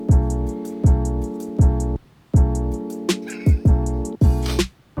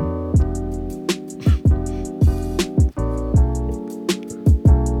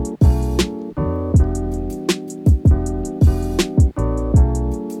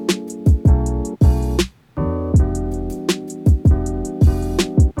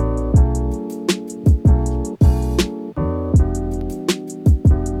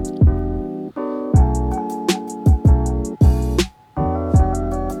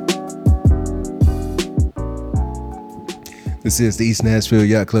This is the East Nashville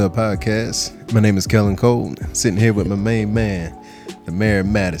Yacht Club podcast. My name is Kellen Cole, sitting here with my main man, the Mayor of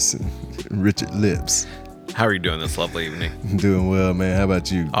Madison, Richard Lips. How are you doing this lovely evening? Doing well, man. How about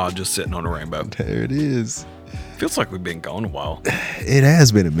you? Just sitting on a rainbow. There it is. Feels like we've been gone a while. It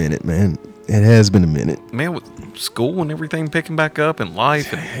has been a minute, man. It has been a minute. Man, with school and everything picking back up and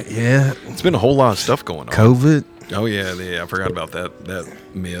life. And yeah. It's been a whole lot of stuff going on. COVID. Oh, yeah. I forgot about that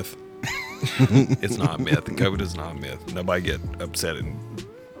myth. It's not a myth. COVID is not a myth. Nobody get upset and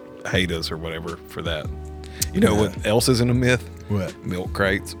hate us or whatever for that. You know what else isn't a myth? What? Milk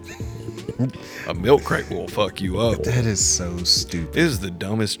crates. A milk crate will fuck you up. That is so stupid. It is the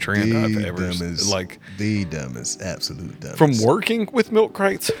dumbest trend I've ever seen. The dumbest, absolute dumbest. From working with milk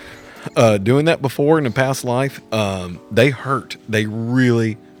crates, doing that before in a past life, they hurt. They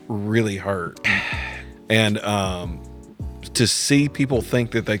really, really hurt. And to see people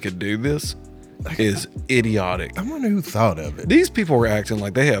think that they could do this is idiotic. I wonder who thought of it. These people are acting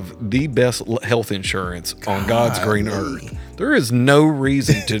like they have the best health insurance on God's green earth. There is no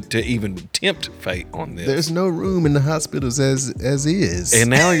reason to even tempt fate on this. There's no room in the hospitals as is. And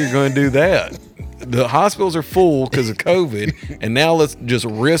now you're going to do that. The hospitals are full because of COVID, and now let's just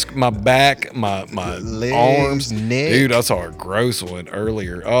risk my back, my legs, arms. neck. Dude, I saw a gross one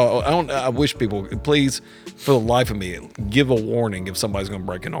earlier. I wish people, please, for the life of me, give a warning if somebody's going to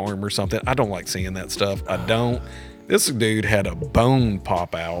break an arm or something. I don't like seeing that stuff. I don't. This dude had a bone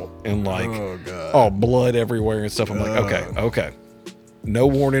pop out and blood everywhere and stuff. I'm like, okay. No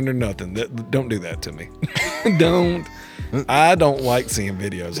warning or nothing. Don't do that to me. Don't. I don't like seeing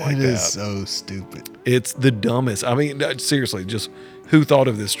videos like that. It is so stupid. It's the dumbest. I mean, seriously, just who thought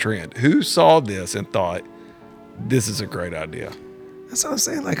of this trend? Who saw this and thought, this is a great idea? That's what I'm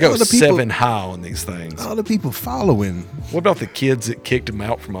saying. Like, Go all the people 7 high on these things. All the people following. What about the kids that kicked him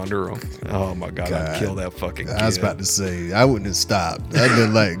out from under them? Oh, my God. I'd kill that fucking kid. I was about to say, I wouldn't have stopped. I'd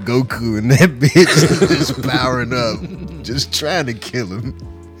been like Goku and that bitch just powering up, just trying to kill him.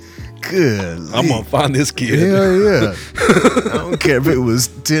 Good. I'm going to find this kid. Hell yeah. I don't care if it was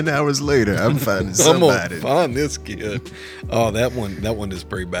 10 hours later. I'm finding somebody. I'm going to find this kid. Oh, that one is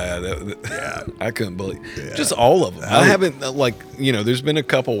pretty bad. Yeah. I couldn't believe just all of them. I haven't, there's been a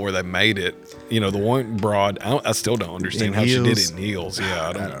couple where they made it. The one broad, I still don't understand how she did it in heels. Yeah,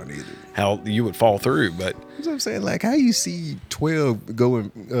 I don't either. How you would fall through, but that's what I'm saying. Like, how you see 12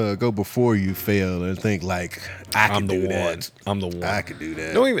 go before you fail and think like, I'm the one. I could do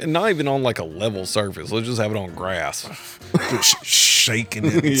that. Not even on like a level surface. Let's just have it on grass. Just shaking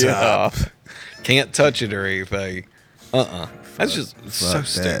at the top. Can't touch it or anything. That's just so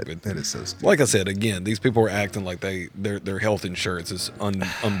stupid. That is so stupid. Like I said, again, these people are acting like their health insurance is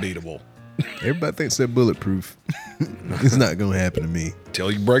unbeatable. Everybody thinks they're bulletproof. It's not going to happen to me.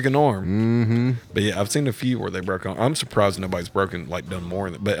 Till you break an arm. Mm-hmm. But yeah, I've seen a few where they broke an arm. I'm surprised nobody's done more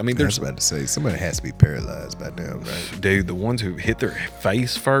than that. But I mean, I was about to say, somebody has to be paralyzed by now, right? Dude, the ones who hit their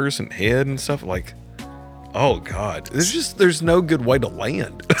face first and head and stuff, like, oh God. There's no good way to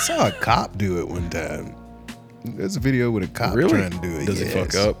land. I saw a cop do it one time. There's a video with a cop trying to do it. Does he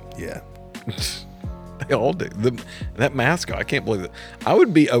fuck up? Yeah. They all do. That mascot, I can't believe it. I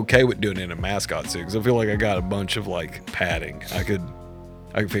would be okay with doing it in a mascot suit because I feel like I got a bunch of like padding. I could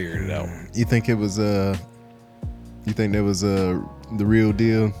figure it out. You think it was you think that was the real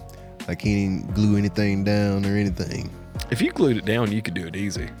deal? Like he didn't glue anything down or anything? If you glued it down, you could do it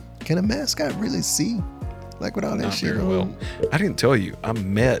easy. Can a mascot really see? Like with all that shit very well. I didn't tell you. I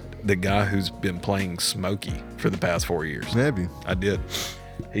met the guy who's been playing Smokey for the past 4 years. Have you? I did.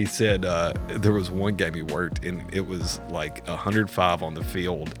 He said there was one game he worked, and it was like 105 on the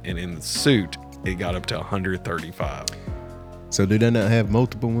field, and in the suit, it got up to 135. So do they not have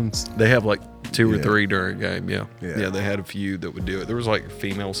multiple ones? They have like 2 or 3 during a game, yeah. They had a few that would do it. There was like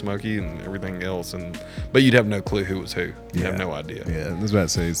female Smokey and everything else, but you'd have no clue who was who. You'd have no idea. Yeah, I was about to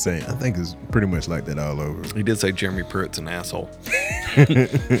say the same. I think it's pretty much like that all over. He did say Jeremy Pruitt's an asshole.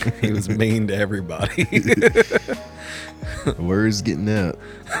 He was mean to everybody. Word's getting out.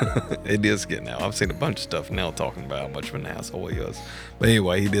 It is getting out. I've seen a bunch of stuff now talking about how much of an asshole he was. But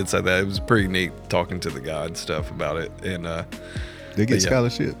anyway, he did say that. It was pretty neat talking to the guy and stuff about it. And they get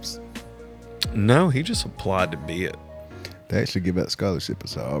scholarships. No, he just applied to be it. They actually give out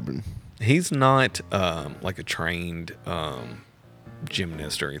scholarships at Auburn. He's not like a trained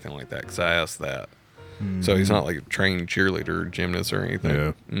gymnast or anything like that, because I asked that. Mm-hmm. So he's not like a trained cheerleader or gymnast or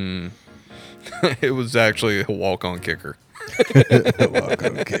anything. Yeah. It was actually a walk-on kicker.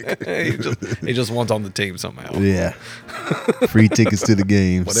 Walk-on kicker. he just wants on the team somehow. Yeah. Free tickets to the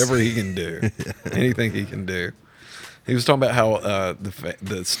games. Whatever he can do. Anything he can do. He was talking about how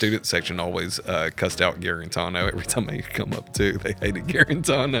the student section always cussed out Garantano every time they come up too. They hated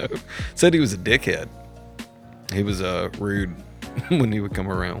Garantano. Said he was a dickhead. He was rude when he would come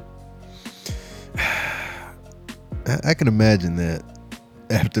around. I can imagine that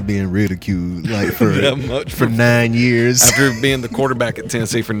after being ridiculed like for 9 years. After being the quarterback at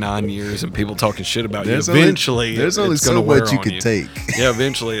Tennessee for 9 years and people talking shit about you, there's eventually there's only it's so wear much you on can take. Yeah,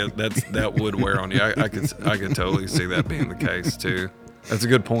 eventually that would wear on you. I could totally see that being the case too. That's a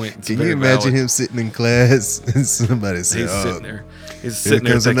good point. It's Can you imagine him sitting in class and somebody says, he's sitting there. He's here sitting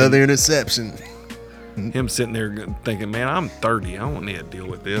there comes thinking, another interception. him sitting there thinking, man, I'm 30. I don't need to deal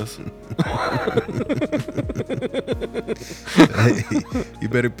with this. Hey, you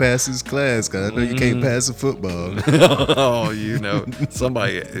better pass this class because I know you can't pass a football. Oh,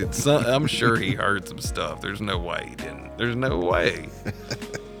 I'm sure he heard some stuff. There's no way he didn't. There's no way.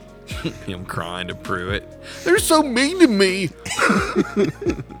 Him crying to Pruitt. They're so mean to me.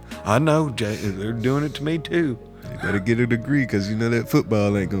 I know, Jay. They're doing it to me too. You better get a degree because you know that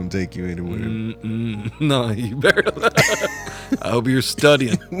football ain't going to take you anywhere. No, you better. I hope you're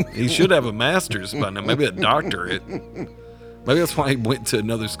studying. He should have a master's by now, maybe a doctorate. Maybe that's why he went to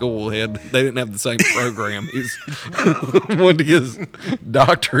another school. They didn't have the same program. He's wanted to get his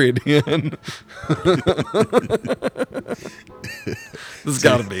doctorate in. This has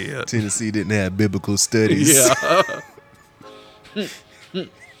got to be it. Tennessee didn't have biblical studies. Yeah.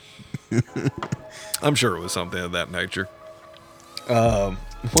 I'm sure it was something of that nature.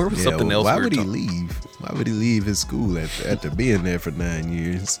 Where was something else? Why would he leave? Why would he leave his school after being there for 9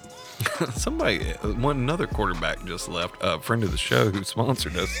 years? Another quarterback just left. A friend of the show who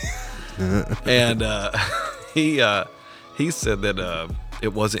sponsored us, and he said that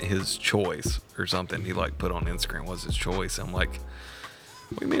it wasn't his choice or something. He put on Instagram was his choice. I'm like,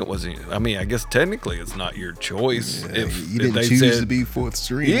 what do you mean it wasn't? I mean, I guess technically it's not your choice. Yeah, you didn't choose to be fourth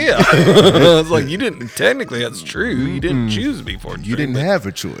string. Yeah. I was like, you didn't. Technically, that's true. You didn't choose to be fourth string. You didn't have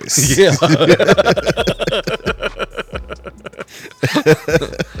a choice. Yeah.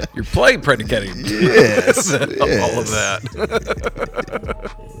 Your play predicated. Yes. All of that.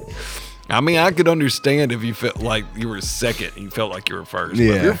 I mean, I could understand if you felt like you were second and you felt like you were first.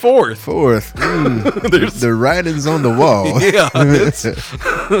 Yeah. But you're fourth. Fourth. The writing's on the wall. Yeah. It's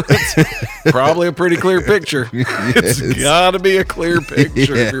probably a pretty clear picture. Yes. It's got to be a clear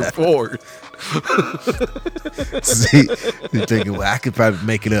picture if you're fourth. See, you're thinking, well, I could probably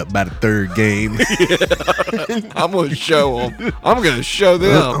make it up by the third game. Yeah. I'm going to show them. I'm going to show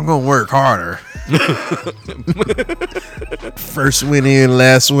them. I'm going to work harder. First win in,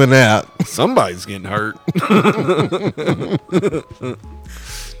 last win out. Somebody's getting hurt.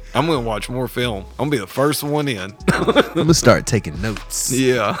 I'm going to watch more film. I'm going to be the first one in. I'm going to start taking notes.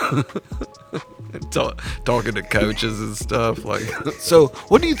 Yeah. Talking to coaches and stuff. So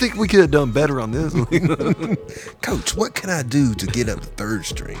what do you think we could have done better on this? Coach, what can I do to get up the third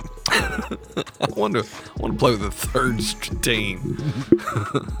string? I want to play with the third team.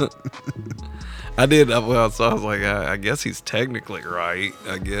 I did. Well, so I was like, I guess he's technically right.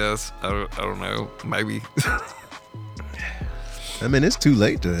 I guess. I don't know. Maybe. I mean, it's too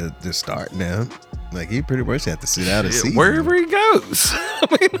late to start now. He pretty much have to sit out a season. Wherever he goes.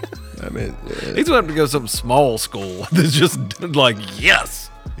 I mean, he's going to have to go to some small school that's just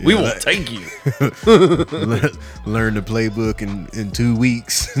yes, we will take you. Learn the playbook in 2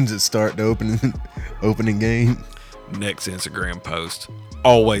 weeks to start the opening game. Next Instagram post.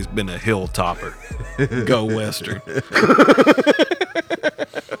 Always been a hill topper. Go Western.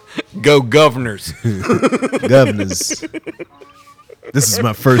 Go Governors. Governors. This is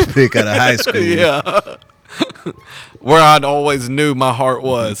my first pick out of high school. Yeah. Where I'd always knew my heart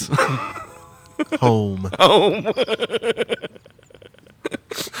was. Home.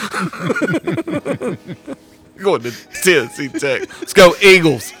 Going to Tennessee Tech. Let's go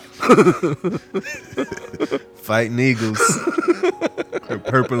Eagles. Fighting Eagles. They're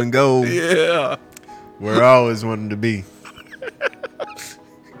purple and gold. Yeah. Where I always wanted to be.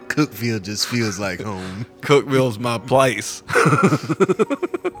 Cookville just feels like home. Cookville's my place.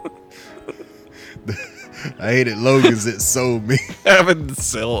 I hated Logan's that sold me. having to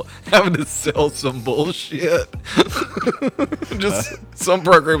sell some bullshit. Just some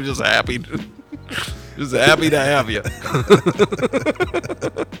program just happy to have you.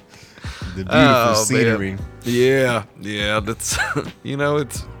 The beautiful scenery. Man. Yeah, that's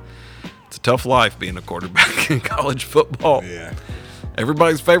it's a tough life being a quarterback in college football. Yeah.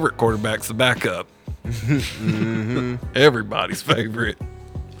 Everybody's favorite quarterback's the backup. Mm-hmm. Everybody's favorite.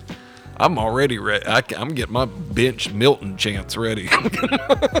 I'm already ready. I'm getting my bench Milton chance ready.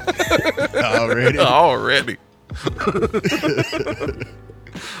 Already? Already.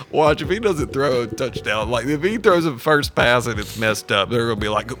 Watch, if he doesn't throw a touchdown, like if he throws a first pass and it's messed up, they're gonna be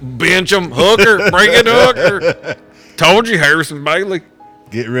like, bench him, hooker, bring it hooker. Told you, Harrison Bailey.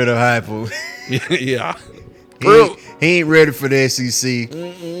 Get rid of Heupel. Yeah. He ain't ready for the SEC.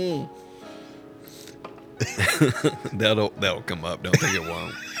 That'll come up. Don't think it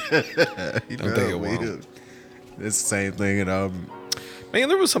won't. Don't think it won't. It's the same thing at Man,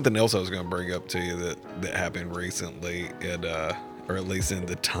 there was something else I was going to bring up to you that happened recently, or at least in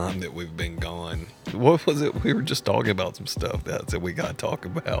the time that we've been gone. What was it? We were just talking about some stuff that we got to talk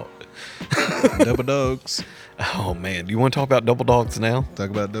about. Double dogs. Oh man, do you want to talk about double dogs now? Talk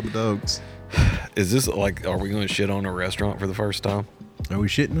about double dogs. Is this like, are we going to shit on a restaurant for the first time? Are we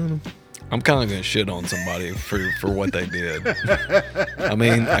shitting on them? I'm kind of going to shit on somebody for what they did. I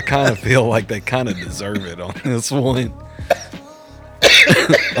mean, I kind of feel like they kind of deserve it on this one.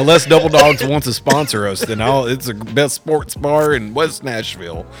 Unless Double Dogs wants to sponsor us, then it's the best sports bar in West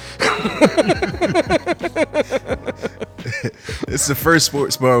Nashville. It's the first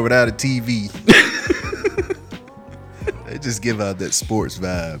sports bar without a TV. They just give out that sports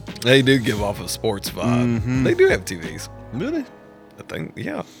vibe. They do give off a sports vibe. Mm-hmm. They do have TVs. Really? I think,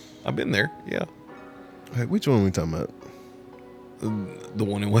 yeah. I've been there, yeah. Hey, which one are we talking about? The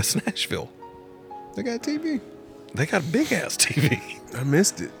one in West Nashville. They got a TV. They got a big-ass TV. I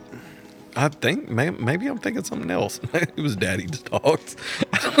missed it. I think, maybe I'm thinking something else. It was Daddy's Dogs.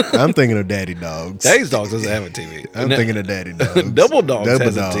 I'm thinking of Daddy Dogs. Daddy's Dogs doesn't have a TV. I'm thinking of Daddy Dogs. Double Dogs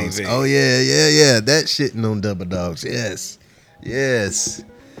has a TV. Oh, yeah. That shitting on Double Dogs. Yes.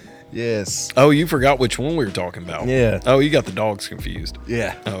 Oh, you forgot which one we were talking about. Yeah. Oh, you got the dogs confused.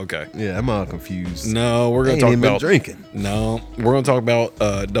 Yeah. Oh, okay. Yeah, I'm all confused. No, we're going to talk about drinking. No, we're going to talk about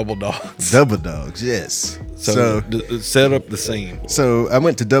Double Dogs. Double Dogs, yes. So set up the scene. So I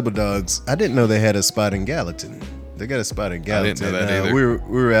went to Double Dogs. I didn't know they had a spot in Gallatin. They got a spot in Gallatin. I didn't know that either. We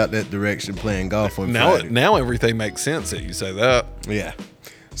were out that direction playing golf on Friday. Now everything makes sense that you say that. Yeah.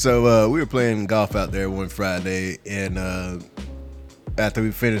 So we were playing golf out there one Friday, and after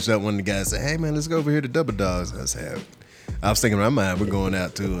we finished up, one of the guys said, "Hey man, let's go over here to Double Dogs." I was thinking in my mind we're going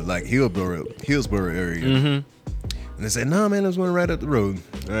out to like Hillsborough area, and they said, "No man, there's one right up the road."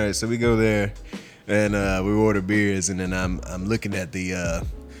 All right, so we go there, and we order beers, and then I'm looking at the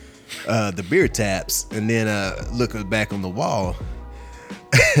beer taps, and then look back on the wall.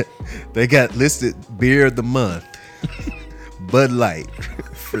 They got listed beer of the month, Bud Light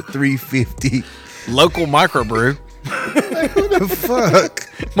for $3.50. Local microbrew. Like, who the fuck?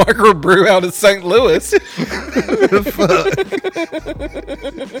 Microbrew out of St. Louis. Who the fuck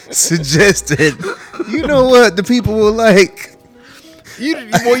suggested? You know what the people will like. You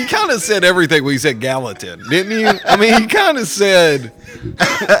kind of said everything when you said Gallatin, didn't you? I mean, you kind of said.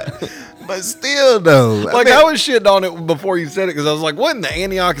 But still, though. Like, I was shitting on it before you said it because I was like, what in the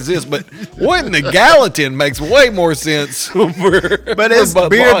Antioch is this? But what in the Gallatin makes way more sense but it's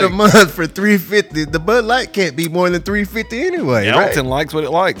beer of the month for $3.50. The Bud Light can't be more than $3.50 anyway. Gallatin right? likes what it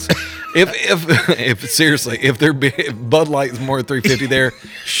likes. If seriously, if Bud Light is more than $3.50 there,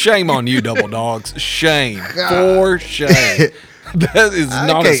 shame on you, Double Dogs. Shame. For shame. That is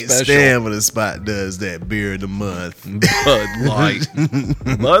not a special. I can't stand when a spot does that beer of the month. Bud Light.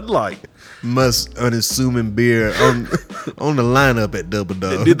 Bud Light. Most unassuming beer on the lineup at Double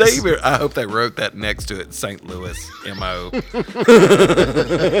Dogs. Did they even? I hope they wrote that next to it. St. Louis MO.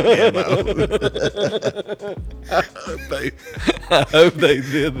 I hope they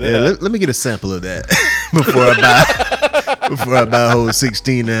did that. Yeah, let me get a sample of that before I buy a whole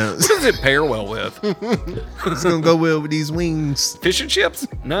 16 ounce. What does it pair well with? It's gonna go well with these wings. Fish and chips?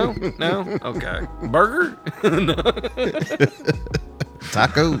 No. Okay. Burger? No.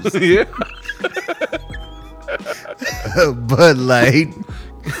 Tacos. Yeah. Bud Light.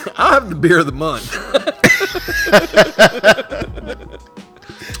 I'll have the beer of the month.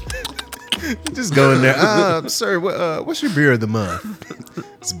 Just go in there. Sir, what's your beer of the month?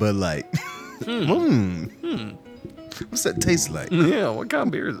 It's Bud Light. What's that taste like? Yeah, what kind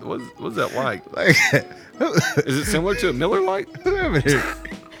of beer is it? What's that like? Is it similar to a Miller Lite?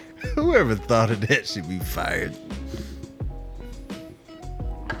 Whoever thought of that should be fired.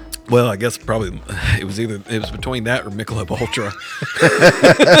 Well, I guess probably it was between that or Michelob Ultra.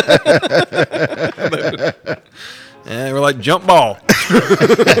 And they were like, jump ball.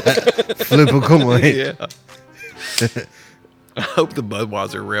 Flip a coin. Yeah. I hope the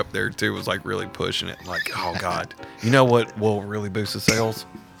Budweiser rep there too was like really pushing it. Like, oh God, you know what will really boost the sales?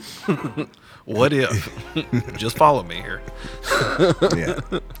 What if? Just follow me here. Yeah,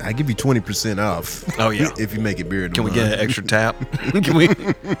 I give you 20% off. Oh yeah, if you make it beer. Can we get an extra tap? Can we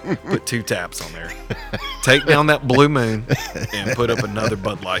put 2 taps on there? Take down that Blue Moon and put up another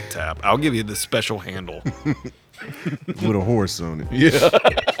Bud Light tap. I'll give you the special handle with a horse on it. Yeah,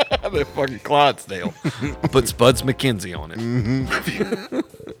 the fucking Clydesdale. Put Spuds McKenzie on it.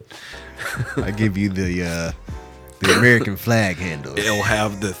 I give you the American flag handle. It'll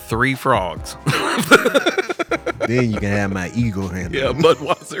have the 3 frogs. Then you can have my eagle handle. Yeah,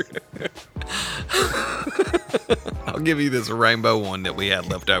 Budweiser. I'll give you this rainbow one that we had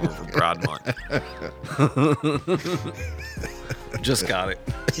left over from Pride Month. Just got it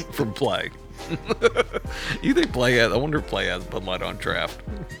from Play. You think Play has? I wonder if Play has Bud Light on draft.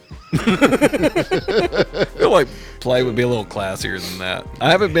 I feel like Play would be a little classier than that. I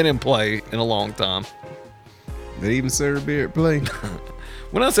haven't been in Play in a long time. They even serve beer at Play?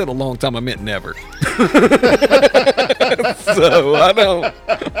 When I said a long time, I meant never. So I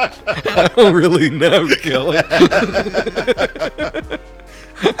don't really know, Kelly.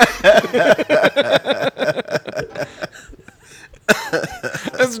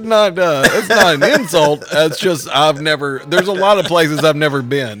 It's not an insult. It's just there's a lot of places I've never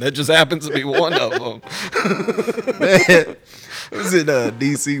been. That just happens to be one of them. Man, I was in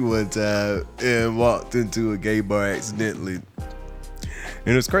D.C. one time and walked into a gay bar accidentally.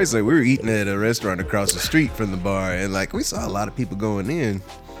 And it was crazy. Like, we were eating at a restaurant across the street from the bar, and like we saw a lot of people going in.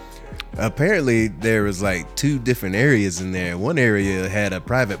 Apparently, there was like 2 different areas in there. One area had a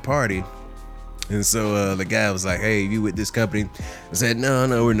private party. And so the guy was like, "Hey, you with this company?" I said, No,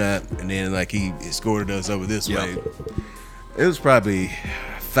 we're not." And then like he escorted us over this way. It was probably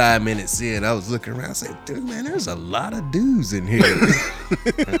 5 minutes in. I was looking around. I said, "Dude, man, there's a lot of dudes in here."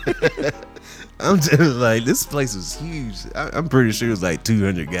 I'm just like, this place is huge. I'm pretty sure it was like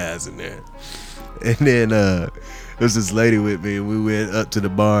 200 guys in there. And then there was this lady with me, and we went up to the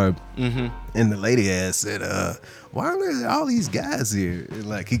bar. Mm-hmm. And the lady asked, said, "Why are there all these guys here?" And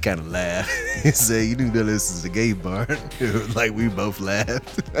like he kind of laughed. He said, "You do know this is a gay bar." Like we both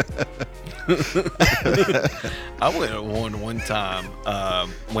laughed. I went to one time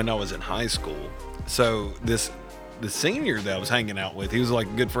when I was in high school. So the senior that I was hanging out with, he was like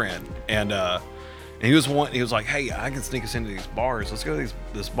a good friend, and he was like, "Hey, I can sneak us into these bars. Let's go to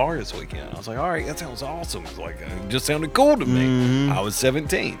this bar this weekend." I was like, "All right, that sounds awesome." It's like, it just sounded cool to me. Mm-hmm. I was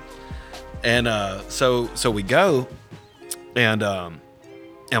 17. And so we go, and I'm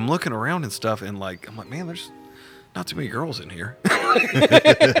looking around and stuff, and like I'm like, man, there's not too many girls in here. And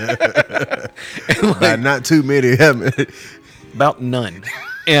like, not too many. About none.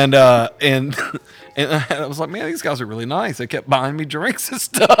 And I was like, man, these guys are really nice. They kept buying me drinks and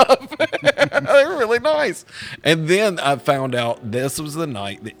stuff. They were really nice. And then I found out this was the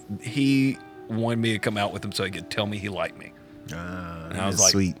night that he wanted me to come out with him so he could tell me he liked me. And I was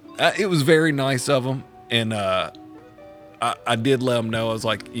like, sweet. It was very nice of him. And I I did let him know. I was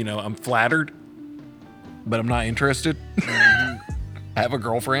like, I'm flattered, but I'm not interested. I have a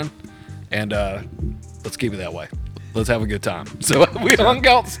girlfriend, and let's keep it that way. Let's have a good time. So we hung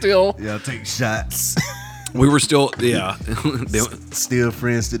out still. Yeah, take shots. We were still, yeah. Still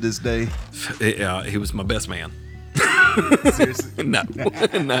friends to this day? Yeah, he was my best man. Seriously? No.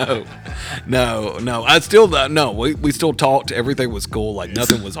 I still, no, we still talked. Everything was cool. Like,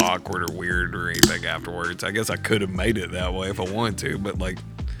 nothing was awkward or weird or anything afterwards. I guess I could have made it that way if I wanted to, but like,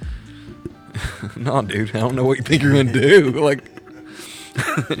 no, dude, I don't know what you think you're going to do. Like,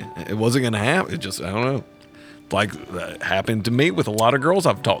 it wasn't going to happen. It just, I don't know. Like, that happened to me with a lot of girls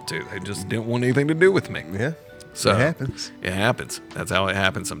I've talked to. They just didn't want anything to do with me. Yeah. So it happens. It happens. That's how it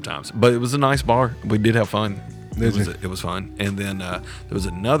happens sometimes. But it was a nice bar. We did have fun. It was fun. And then there was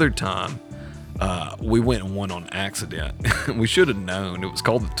another time we went and won on accident. We should have known. It was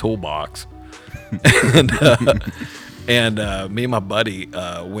called the Toolbox. And me and my buddy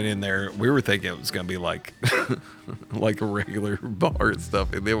went in there. We were thinking it was going to be like like a regular bar and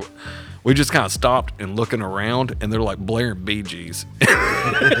stuff. And then we just kind of stopped and looking around, and they're like blaring Bee Gees. And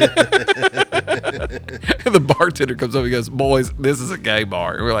the bartender comes up and goes, "Boys, this is a gay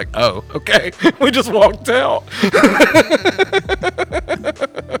bar." And we're like, "Oh, okay." We just walked out.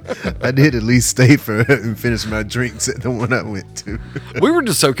 I did at least stay for and finish my drinks at the one I went to. We were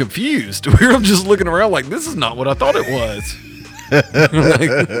just so confused. We were just looking around like, this is not what I thought it was.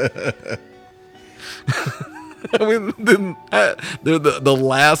 I mean, then the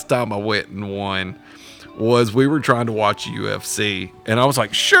last time I went and won was we were trying to watch UFC, and I was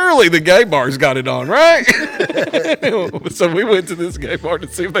like, surely the gay bar's got it on, right? So we went to this gay bar to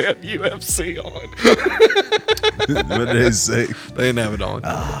see if they had UFC on. What did they say? They didn't have it on.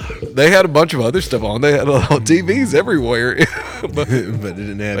 They had a bunch of other stuff on. They had TVs everywhere. But But it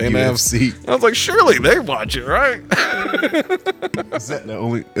didn't have they didn't have- UFC. I was like, surely they watch it, right? Is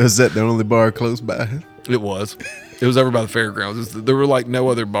that the only bar close by? It was. It was over by the fairgrounds. There were like no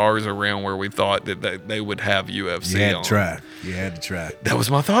other bars around where we thought that they would have UFC You had on. to try. You had to try. That was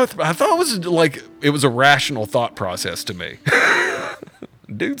my thought. I thought it was like it was a rational thought process to me.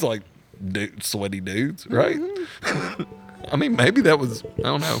 Dudes like sweaty dudes, right? I mean, maybe that was. I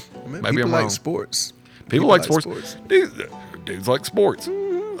don't know. Maybe people I'm like wrong. sports. People like sports. Dudes like sports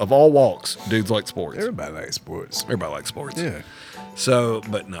of all walks. Dudes like sports. Everybody likes sports. Everybody likes sports. Yeah. So,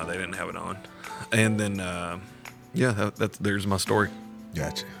 but no, they didn't have it on. And then, there's my story.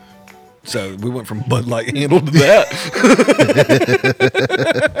 Gotcha. So we went from Bud Light handle to that.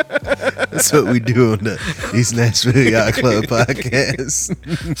 That's what we do on the East Nashville Yacht Club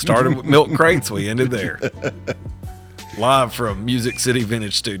podcast. Started with milk crates. We ended there. Live from Music City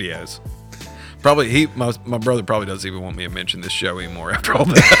Vintage Studios. Probably my brother probably doesn't even want me to mention this show anymore after all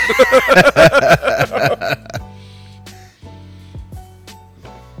that.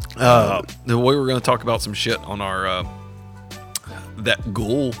 We were going to talk about some shit on our that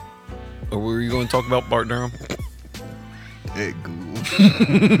ghoul. Or were you going to talk about Bart Durham? Hey, cool.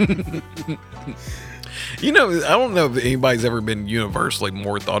 You know, I don't know if anybody's ever been universally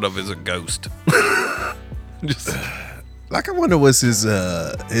more thought of as a ghost. Just Like, I wonder what's his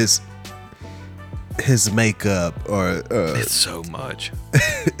makeup or it's so much.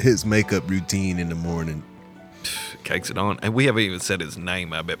 his makeup routine in the morning. Cakes it on. And we haven't even said his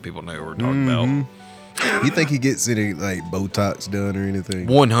name. I bet people know who we're talking about. You think he gets any like Botox done or anything?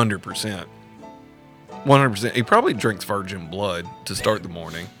 100%. 100%. He probably drinks virgin blood to start the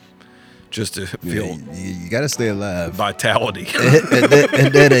morning just to feel You got to stay alive. vitality.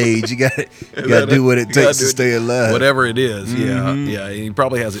 At that age, you got to do what it takes to stay alive. Whatever it is. Yeah. Yeah. He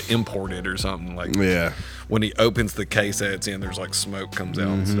probably has it imported or something. Like Yeah. when he opens the case that it's in, there's like smoke comes out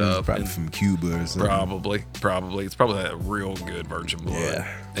and stuff. Probably And from Cuba or something. Probably. It's probably that real good virgin blood. Yeah.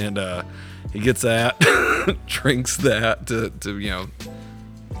 And he gets that, drinks that to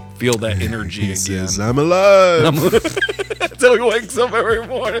feel that energy He again. says, I'm alive. Until he wakes up every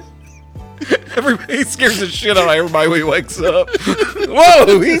morning. He scares the shit out of everybody when he wakes up.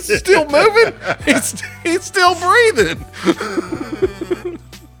 Whoa, he's still moving. He's still breathing.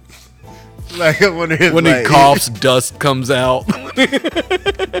 Like, I wonder if When he coughs, dust comes out. One of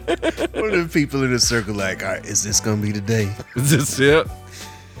the people in the circle like, all right, is this going to be the day? Is this it?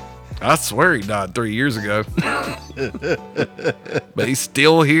 I swear he died 3 years ago. But he's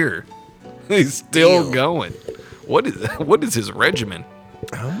still here. He's still going. What is his regimen?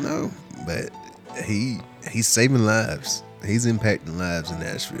 I don't know, but he's saving lives. He's impacting lives in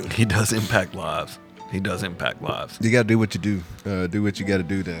Nashville. He does impact lives. You got to do what you do. Do what you got to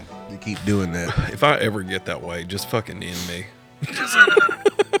do to keep doing that. If I ever get that way, just fucking end me.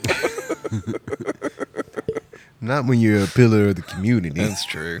 Not when you're a pillar of the community. That's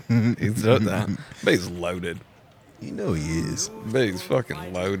true. He's done that. But he's loaded. You know he is. But he's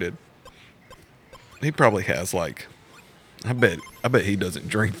fucking loaded. He probably has like, I bet he doesn't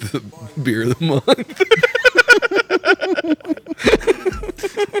drink the beer of the month.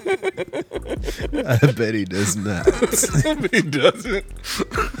 I bet he does not. He doesn't.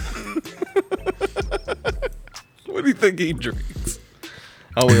 What do you think he drinks?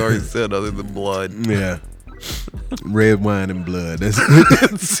 Oh, we already said other than blood. Yeah. Red wine and blood.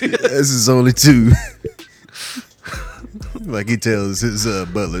 That's his only two. Like he tells his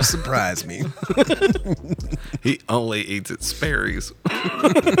butler, surprise me. He only eats at Sperry's.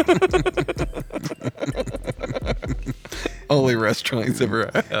 Only restaurant he's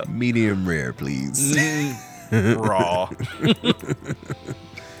ever had. Medium rare, please. Raw.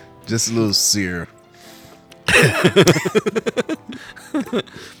 Just a little sear.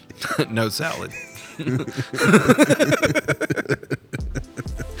 No salad.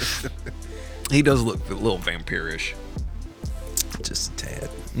 He does look a little vampirish. Just a tad.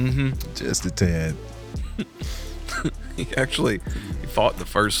 Mm-hmm. Just a tad. He fought the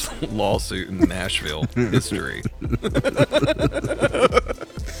first lawsuit in Nashville history.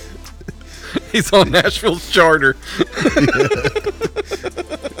 He's on Nashville's charter.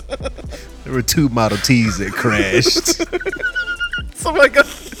 There were 2 Model Ts that crashed. Somebody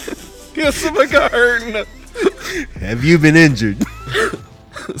got hurt. Have you been injured?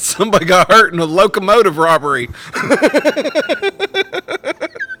 Somebody got hurt in a locomotive robbery.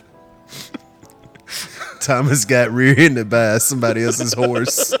 Thomas got rear-ended by somebody else's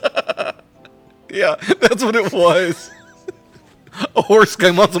horse. Yeah, that's what it was. A horse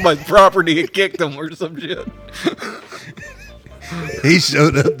came on somebody's property and kicked him or some shit. He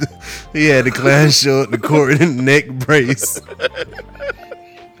showed up. He had the clown show up to court in a neck brace.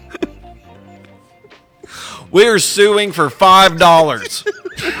 We're suing for $5.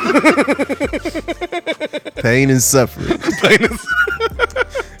 Pain and suffering.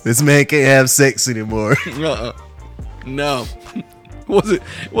 This man can't have sex anymore. No. It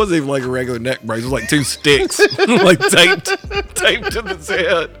wasn't even like a regular neck brace. It was like 2 sticks, like taped to his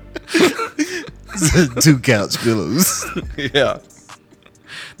head. 2 couch pillows. Yeah.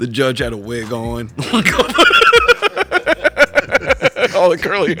 The judge had a wig on. All the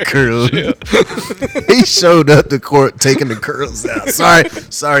curly Curl. He showed up to court taking the curls out.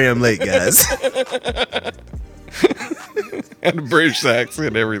 Sorry, I'm late, guys. And a British accent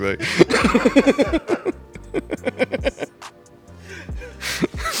and everything.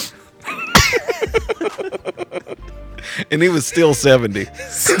 And he was still 70.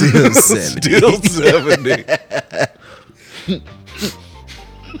 Still 70. Still 70.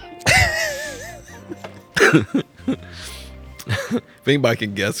 If anybody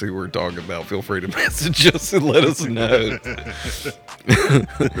can guess who we're talking about, feel free to message us and let us know.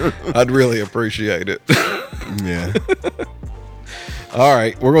 I'd really appreciate it. Yeah. All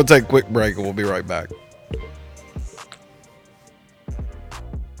right, we're going to take a quick break and we'll be right back.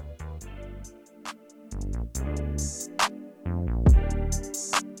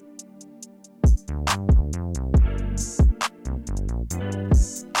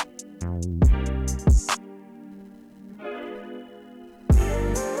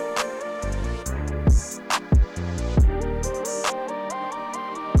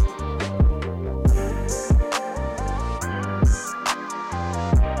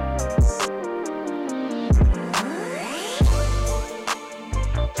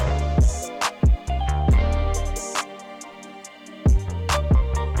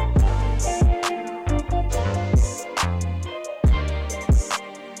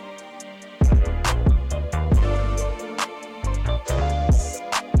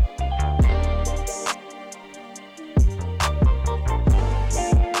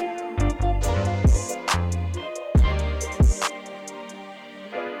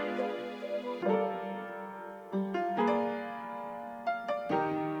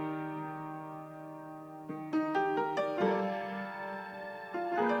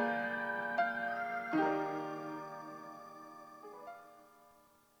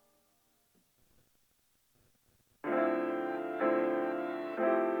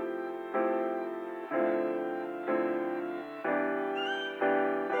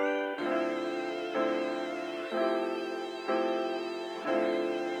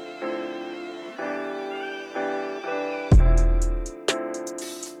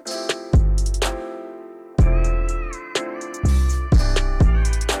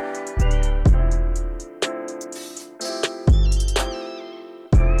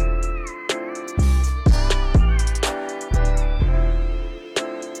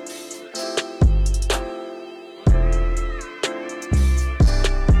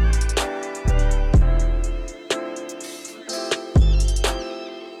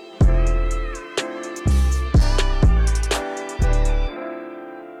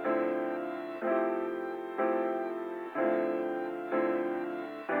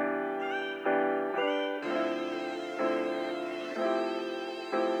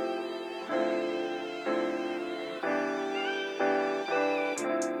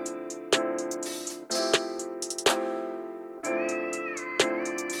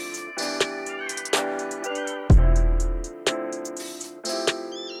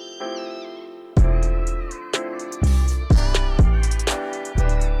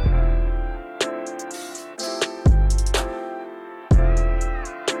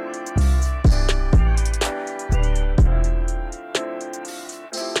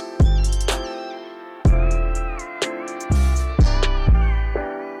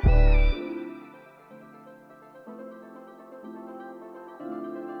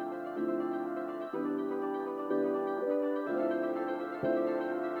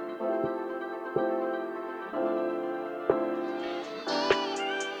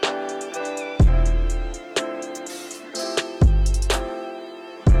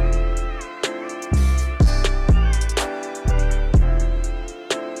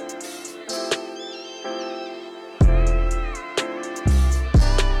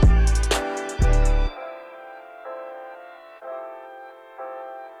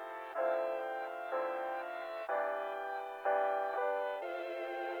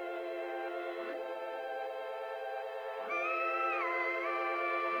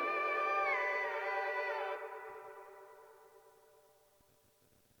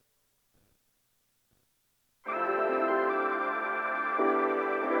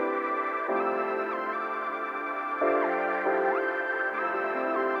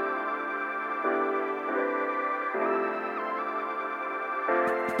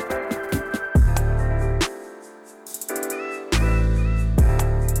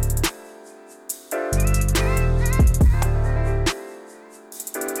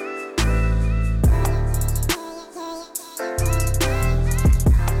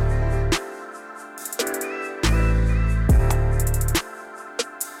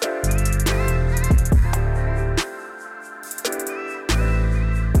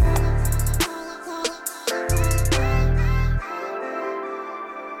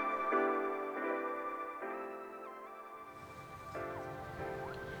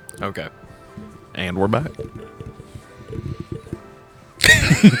 Okay. And we're back.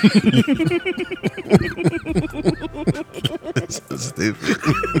 That's so stupid.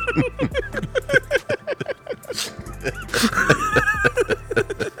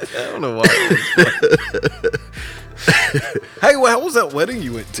 I don't know why. Hey, well, how was that wedding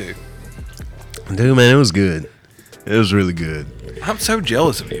you went to? Dude, man, it was good. It was really good. I'm so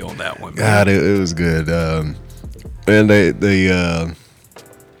jealous of you on that one, man. God, it was good. And the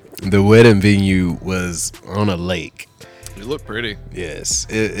wedding venue was on a lake. It looked pretty. Yes,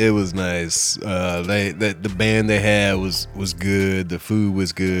 it was nice. The band they had was good. The food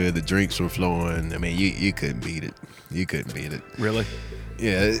was good. The drinks were flowing. I mean, you couldn't beat it. You couldn't beat it. Really?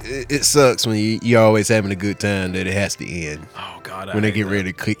 Yeah, it sucks when you're always having a good time that it has to end. Oh, God. When they get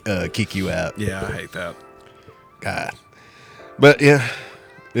ready to kick you out. Yeah, I hate that. God. But yeah,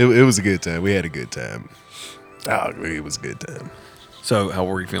 it was a good time. We had a good time. Oh, it was a good time. So, how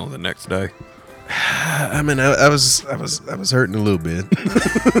were you feeling the next day? I mean, I was hurting a little bit.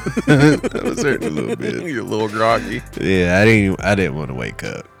 I was hurting a little bit. You're a little groggy. Yeah, I didn't want to wake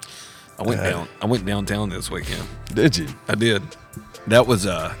up. I went downtown this weekend. Did you? I did. That was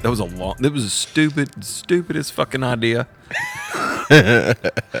a stupidest fucking idea.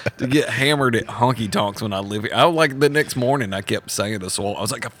 To get hammered at honky tonks when I live here. I like the next morning I kept saying to Swole, I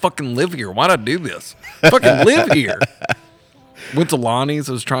was like, I fucking live here. Why'd I do this? I fucking live here. Went to Lonnie's.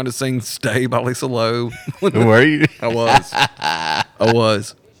 I was trying to sing Stay by Lisa Lowe. Were you? I was. I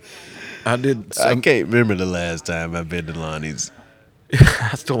did. I can't remember the last time I've been to Lonnie's.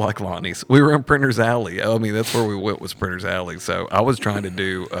 I still like Lonnie's. We were in Printer's Alley. I mean, that's where we went, was Printer's Alley. So I was trying to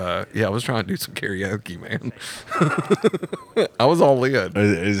do, I was trying to do some karaoke, man. I was all in.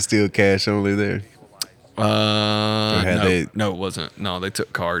 Is it still cash only there? No, it wasn't. No, they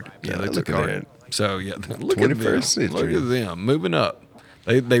took card. Yeah, they took card. That. So yeah, look at them. 21st century. Look at them moving up.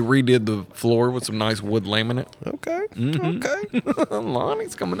 They redid the floor with some nice wood laminate. Okay. Mm-hmm. Okay.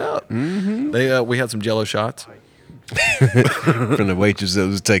 Lonnie's coming up. Mm-hmm. We had some Jello shots. From the waitress that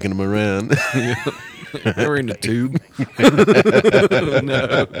was taking them around. They were in the tube.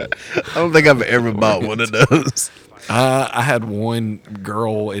 No. I don't think I've ever bought one of those. I had one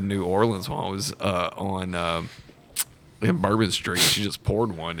girl in New Orleans while I was in Bourbon Street. She just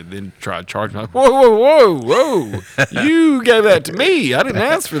poured one and then tried to charge me. Like, whoa. You gave that to me. I didn't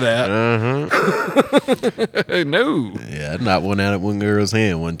ask for that. No. Yeah, I knocked one out of one girl's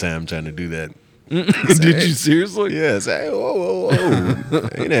hand one time trying to do that. Did you seriously? Yes. Hey, whoa. I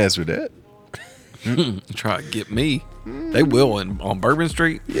ain't asked for that. Try to get me. They will on Bourbon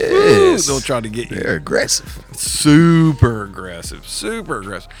Street. Yes. They'll try to get you. They're aggressive. Super aggressive.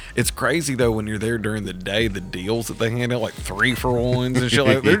 It's crazy though when you're there during the day, the deals that they hand out, like 3-for-1s and shit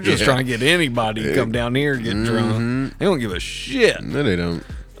like that. They're just trying to get anybody to come down here and get drunk. They don't give a shit. No, they don't.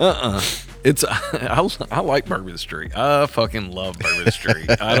 I like Bourbon Street. I fucking love Bourbon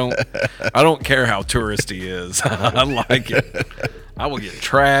Street. I don't care how touristy it is. I like it. I will get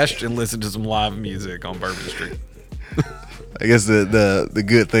trashed and listen to some live music on Bourbon Street. I guess the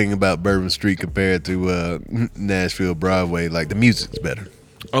good thing about Bourbon Street compared to Nashville Broadway, like the music's better.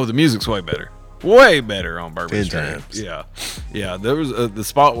 Oh, the music's way better. Way better on Bourbon 10 Street. times. Yeah. There was the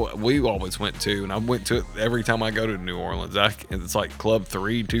spot we always went to, and I went to it every time I go to New Orleans. It's like Club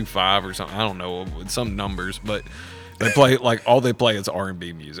 325 or something. I don't know, some numbers, but they play like all they play is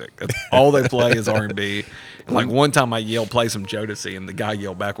R&B music. That's all they play is R&B. And like one time I yelled, "Play some Jodeci," and the guy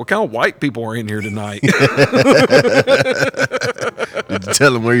yelled back, "What kind of white people are in here tonight?" Did you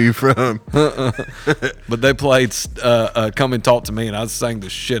tell them where you from? But they played "Come and Talk to Me," and I sang the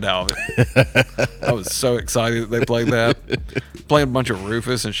shit out of it. I was so excited that they played that. Playing a bunch of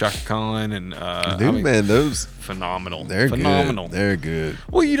Rufus and Shaka Khan and Man, those phenomenal. They're phenomenal. Good. They're good.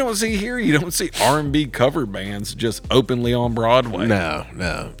 Well, you don't see R&B cover bands just openly on Broadway. No.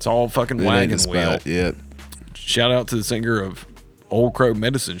 It's all fucking wagon wheel. Yep. Shout out to the singer of Old Crow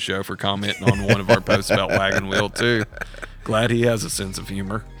Medicine Show for commenting on one of our posts about Wagon Wheel too. Glad he has a sense of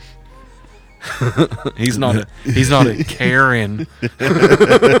humor. He's not a Karen.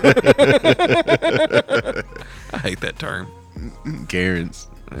 I hate that term. Karens.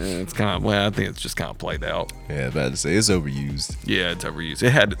 It's kind of, I think it's just kind of played out. Yeah, about to say it's overused. Yeah, it's overused.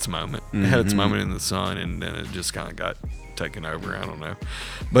 It had its moment. It had its moment in the sun, and then it just kind of got taken over. I don't know.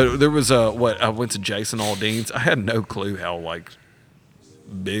 But there was I went to Jason Aldean's. I had no clue how like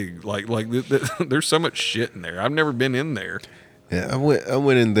big there's so much shit in there. I've never been in there. Yeah, I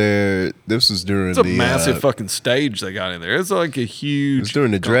went in there. This was during It's a massive fucking stage they got in there. It's like a huge. It was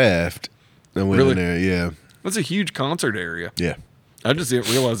during the draft. I went in there. Yeah. It's a huge concert area. Yeah. I just didn't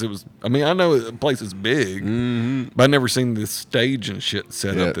realize it was. I mean, I know the place is big, but I never seen this stage and shit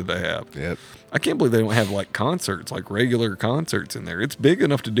set up that they have. Yep. I can't believe they don't have like concerts, like regular concerts in there. It's big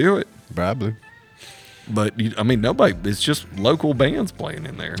enough to do it. Probably. But I mean, nobody. It's just local bands playing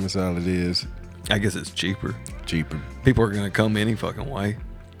in there. That's all it is. I guess it's cheaper. People are gonna come any fucking way.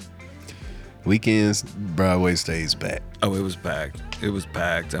 Weekends, Broadway stays packed. Oh, it was packed. It was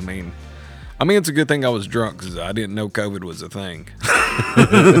packed. I mean, it's a good thing I was drunk because I didn't know COVID was a thing.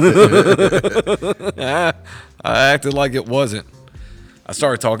 I acted like it wasn't. I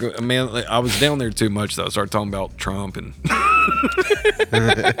started talking. Man, I was down there too much though. I started talking about Trump and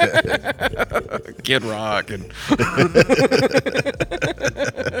Kid Rock and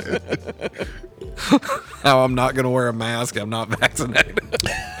how I'm not going to wear a mask. I'm not vaccinated.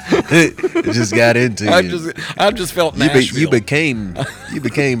 It just got into you. I just felt Nashville. You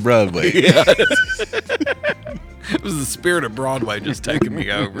became Broadway. Yeah. It was the spirit of Broadway just taking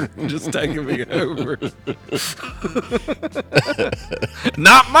me over.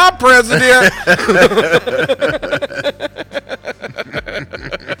 Not my president.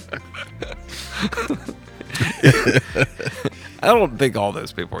 I don't think all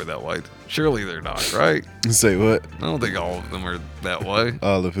those people are that way. Surely they're not, right? Say what? I don't think all of them are that way.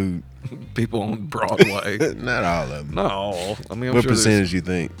 All of who? People on Broadway. Not all of them. Not all. I mean, what percentage you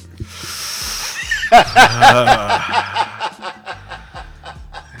think?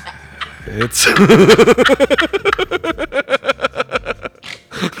 It's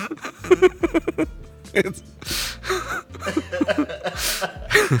it's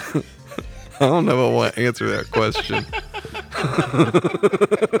I don't know if I want to answer that question.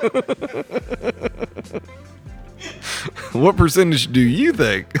 What percentage do you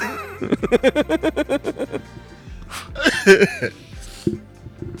think?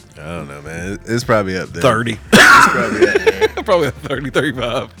 I don't know, man. It's probably up there. 30. It's probably up there. Probably 30,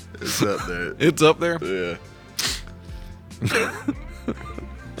 35. It's up there. It's up there? Yeah.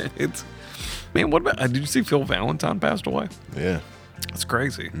 It's, man, what about, did you see Phil Valentine passed away? Yeah. That's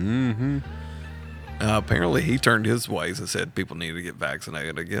crazy. Mm-hmm. Apparently he turned his ways and said people need to get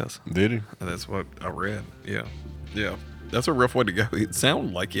vaccinated, I guess. Did he? That's what I read. Yeah. Yeah. That's a rough way to go. It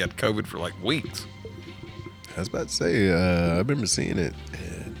sounded like he had COVID for like weeks. I was about to say, I remember seeing it.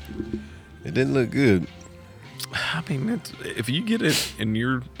 It didn't look good. I mean, if you get it and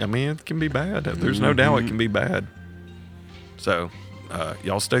it can be bad. There's no doubt it can be bad. So,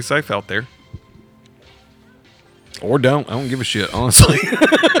 y'all stay safe out there. Or don't. I don't give a shit, honestly.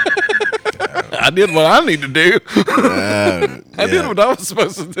 I did what I need to do. I did what I was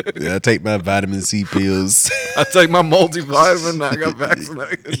supposed to do. Yeah, I take my vitamin C pills. I take my multivitamin. I got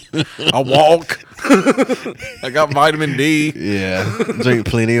vaccinated. I walk. I got vitamin D. Yeah. Drink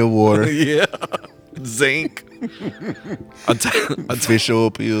plenty of water. Yeah. Zinc. Fish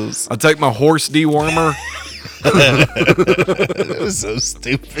oil pills. I take my horse dewormer. That was so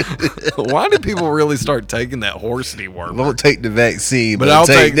stupid. Why do people really start taking that horse dewormer? Won't take the vaccine, but I'll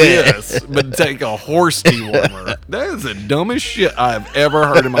take that. this. But take a horse dewormer. That is the dumbest shit I've ever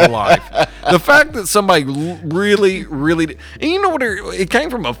heard in my life. The fact that somebody really, and you know what? It came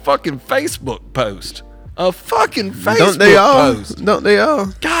from a fucking Facebook post. A fucking Facebook post. Don't they all?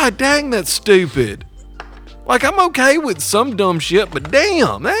 God dang, that's stupid. Like, I'm okay with some dumb shit, but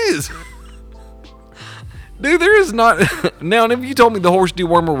damn, that is... Dude, there is not... Now, and if you told me the horse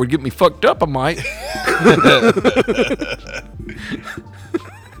dewormer would get me fucked up, I might.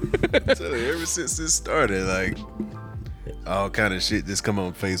 So ever since this started, like, all kind of shit just come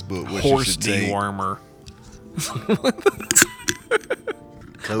on Facebook. What Horse you should take. dewormer.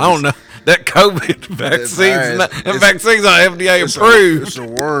 I don't know. That COVID vaccine's not FDA approved. It's a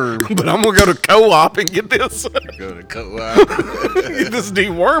worm. But I'm going to go to Co-op and get this. Go to Co-op. Get this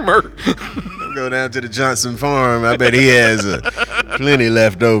dewormer. Go down to the Johnson farm. I bet he has plenty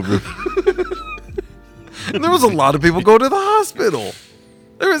left over. And there was a lot of people go to the hospital.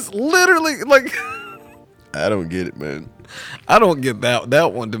 There was literally like... I don't get it, man. I don't get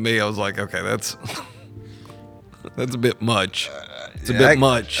that one. To me, I was like, okay, that's a bit much. It's a bit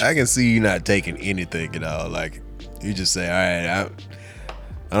much. I can see you not taking anything at all. Like, you just say, all right,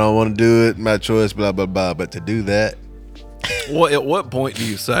 I don't want to do it, my choice, blah, blah, blah. But to do that. Well, at what point do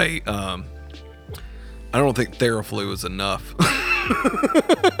you say, I don't think Theraflu is enough?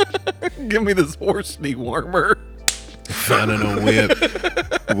 Give me this horse dewormer. Found it on Web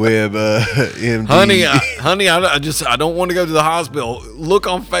MD. Honey, I don't want to go to the hospital. Look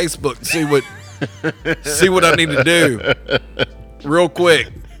on Facebook to see what I need to do. Real quick.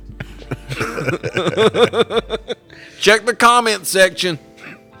 Check the comment section.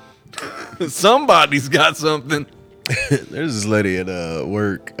 Somebody's got something. There's this lady at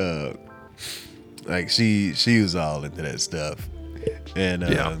work, like she was all into that stuff, and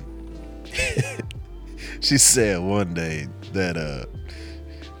she said one day that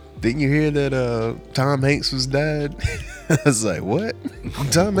didn't you hear that Tom Hanks was died? I was like, what?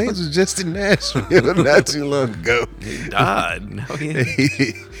 Tom Hanks was just in Nashville not too long ago. He died. No,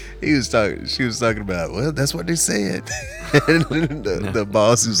 he was talking. She was talking about. Well, that's what they said. And the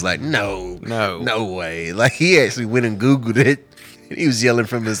boss was like, no way. Like he actually went and Googled it. And he was yelling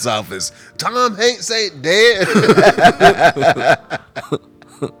from his office, Tom Hanks ain't dead.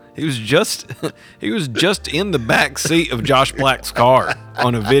 He was just in the back seat of Josh Black's car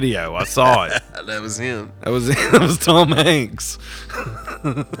on a video. I saw it. That was him. That was Tom Hanks.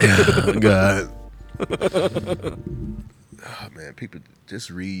 Oh, God. Oh man, people just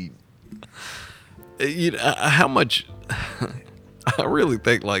read. You know, how much? I really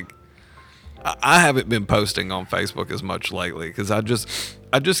think like I haven't been posting on Facebook as much lately because I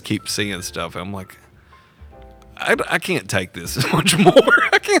just keep seeing stuff. And I'm like, I can't take this much more.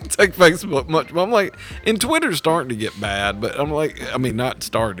 I can't take Facebook much more. I'm like, and Twitter's starting to get bad, but I'm like, I mean, not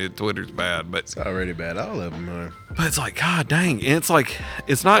started. Twitter's bad, but It's already bad. All of them are. But it's like, God dang. And it's like,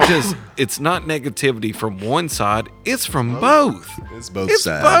 it's not negativity from one side. It's from both. It's both It's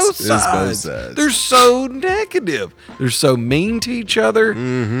sides. both It's sides. both sides. They're so negative. They're so mean to each other.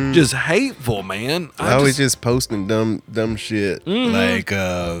 Just hateful, man. Always just posting dumb shit. Like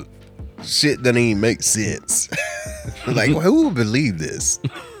shit doesn't even make sense. Like, who would believe this?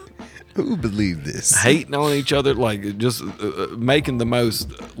 Who would believe this? Hating on each other, like just making the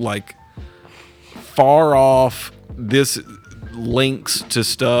most like far off this links to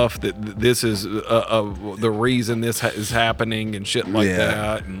stuff that this is the reason this is happening and shit like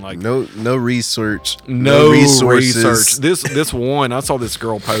that, and like no research, no resources. research. This one, I saw this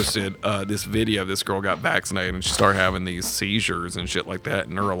girl posted this video. This girl got vaccinated and she started having these seizures and shit like that,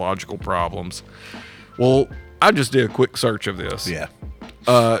 neurological problems. Well, I just did a quick search of this. Yeah.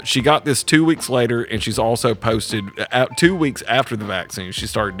 She got this 2 weeks later, and she's also posted 2 weeks after the vaccine. She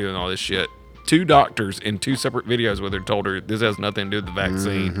started doing all this shit. 2 doctors in 2 separate videos with her told her this has nothing to do with the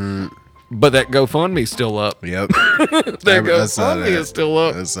vaccine. But that GoFundMe's still up. Yep. That GoFundMe is still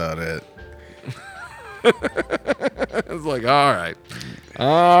up. I saw that. It's like, all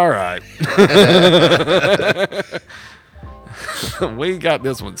right. We got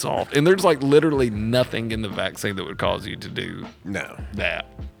this one solved. And there's like literally nothing in the vaccine that would cause you to do that.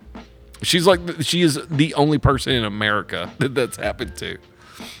 She is the only person in America that's happened to.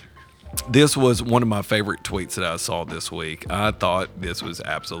 This was one of my favorite tweets that I saw this week. I thought this was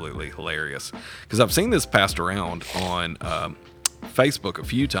absolutely hilarious because I've seen this passed around on Facebook a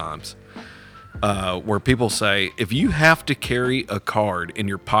few times. Where people say, if you have to carry a card in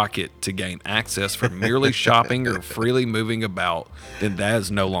your pocket to gain access for merely shopping or freely moving about, then that is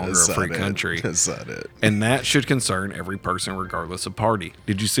no longer a free country. I saw that. And that should concern every person regardless of party.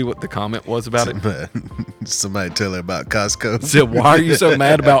 Did you see what the comment was about it? Somebody tell her about Costco. Said, why are you so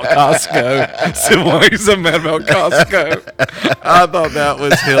mad about Costco? Said, why are you so mad about Costco? I thought that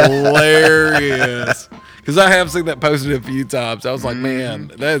was hilarious. Because I have seen that posted a few times. I was like,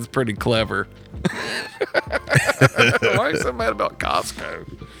 man, that is pretty clever. Why are you so mad about Costco?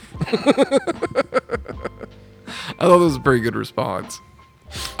 I thought that was a pretty good response.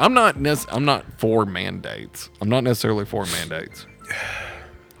 I'm not for mandates. I'm not necessarily for mandates.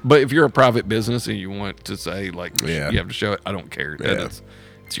 But if you're a private business and you want to say like you have to show it, I don't care. It's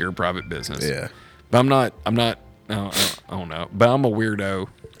your private business. Yeah. But I'm not. I don't know. But I'm a weirdo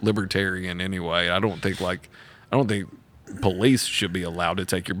libertarian anyway. I don't think police should be allowed to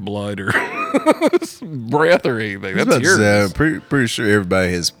take your blood or breath or anything. That's yours. I'm pretty sure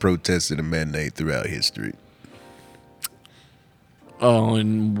everybody has protested a mandate throughout history. Oh,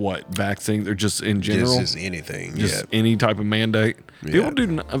 and what? Vaccines or just in general? Just anything. Just any type of mandate. People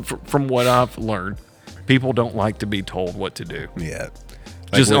do, from what I've learned, people don't like to be told what to do. Yeah.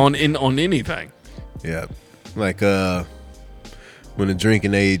 Just on anything. Yeah. Like when the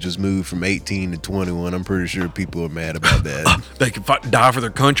drinking age was moved from 18 to 21, I'm pretty sure people are mad about that. They can die for their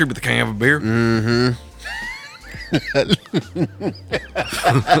country, but they can't have a beer. Mm-hmm.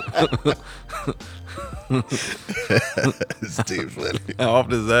 It's too funny. How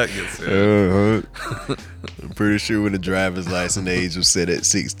often does that get said? I'm pretty sure when the driver's license age was set at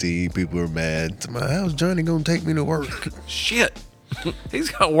 16, people were mad. How's Johnny gonna take me to work? Shit. He's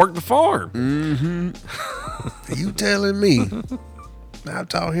got to work the farm. Mm-hmm. You telling me? I've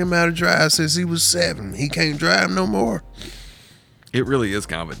taught him how to drive since he was 7. He can't drive no more. It really is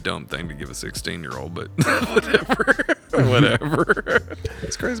kind of a dumb thing to give a 16-year-old, but whatever.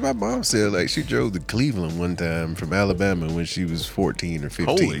 crazy. My mom said like she drove to Cleveland one time from Alabama when she was 14 or 15.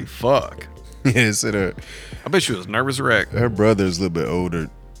 Holy fuck. Yeah, said I bet she was nervous wreck. her brother's a little bit older,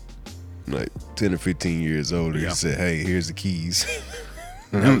 like 10 or 15 years older. Yeah. He said, "Hey, here's the keys."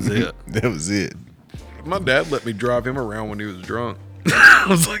 That was it. That was it. My dad let me drive him around when he was drunk. I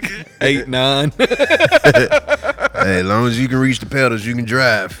was like 8, 9. Hey, as long as you can reach the pedals, you can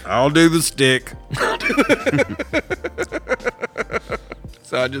drive. I'll do the stick.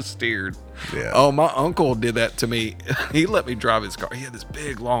 So I just steered. Yeah. Oh, my uncle did that to me. He let me drive his car. He had this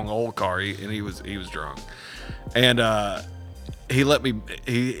big, long, old car, and he was drunk. And he let me.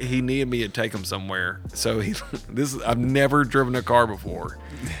 He needed me to take him somewhere. So I've never driven a car before.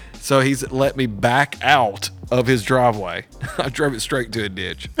 So he's let me back out of his driveway. I drove it straight to a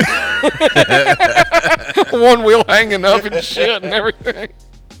ditch. One wheel hanging up and shit and everything.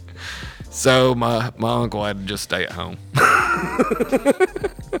 So my uncle had to just stay at home.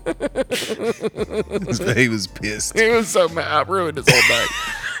 He was pissed. He was so mad. I ruined his whole day.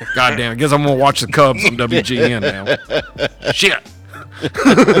 God damn, I guess I'm going to watch the Cubs on WGN now. Shit.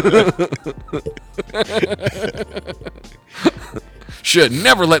 Should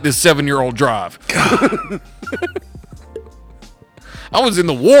never let this 7-year-old drive. I was in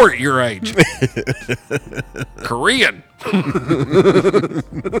the war at your age. Korean.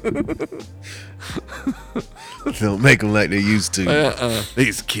 Don't make them like they used to.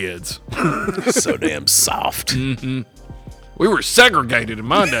 These kids. So damn soft. We were segregated in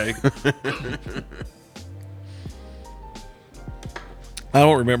my day. I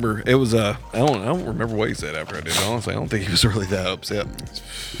don't remember. It was I don't remember what he said after I did it. Honestly, I don't think he was really that upset.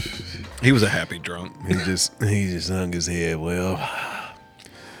 He was a happy drunk. He just hung his head. Well,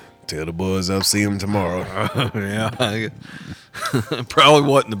 tell the boys I'll see them tomorrow. Yeah, probably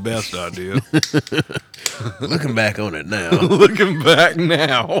wasn't the best idea. Looking back on it now, Looking back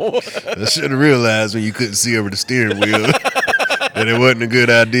now, I should have realized when you couldn't see over the steering wheel that it wasn't a good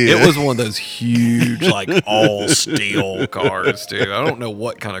idea. it was one of those huge, like all steel cars too. I don't know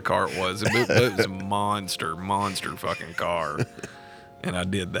what kind of car it was. It was a monster fucking car. And I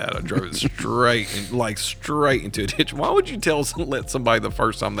did that. I drove it straight into a ditch. Why would you let somebody the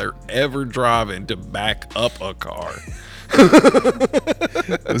first time they're ever driving to back up a car?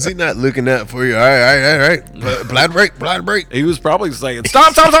 Was he not looking out for you? All right. Blind brake. He was probably saying,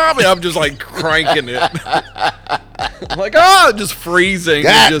 stop. And I'm just like cranking it. Like, just freezing.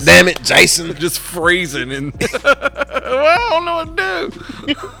 God damn it, Jason. Just freezing. And I don't know what to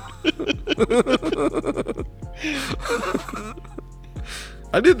do.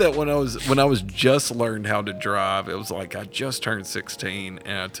 I did that when I was just learned how to drive. It was like I just turned 16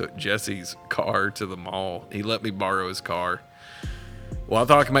 and I took Jesse's car to the mall. He let me borrow his car. Well, I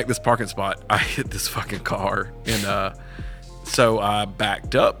thought I could make this parking spot. I hit this fucking car and so I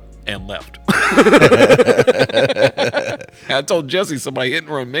backed up and left. I told Jesse somebody hit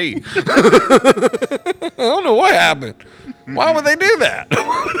and run me. I don't know what happened. Why would they do that?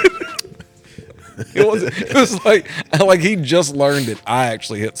 It was like he just learned that I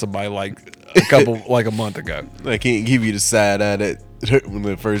actually hit somebody like a month ago. I can't give you the side eye that when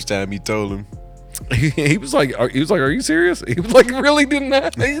the first time you told him. He was like, are you serious? He was like, really didn't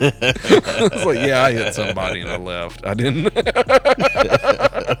that? I was like, yeah, I hit somebody and I left. I didn't.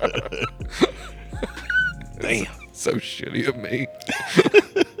 Damn. So shitty of me.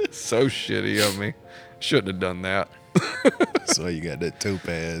 So shitty of me. Shouldn't have done that. So you got that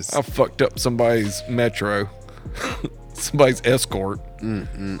topaz. I fucked up somebody's Metro. Somebody's Escort.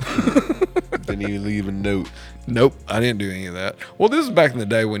 Didn't even leave a note. Nope, I didn't do any of that. Well, this is back in the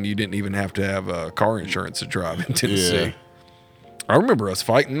day when you didn't even have to have car insurance to drive in Tennessee. Yeah. I remember us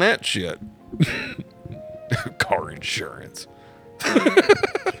fighting that shit. Car insurance.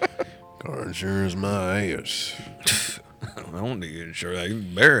 Car insurance, my ass. I don't need insurance. You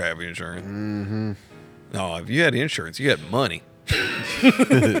better have insurance. Mm-hmm. No, if you had insurance, you had money.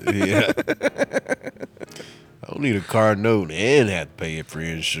 Yeah. I don't need a car note and have to pay it for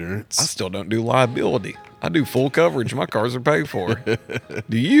insurance. I still don't do liability. I do full coverage. My cars are paid for.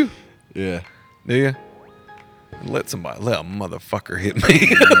 Do you? Yeah. Do you? Let a motherfucker hit me.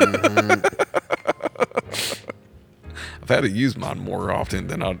 Mm-hmm. I've had to use mine more often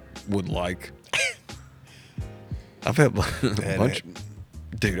than I would like. I've had a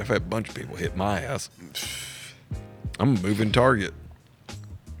bunch of people hit my ass. I'm a moving target.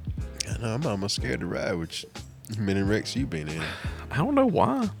 I know, I'm almost scared to ride with many wrecks you've been in. I don't know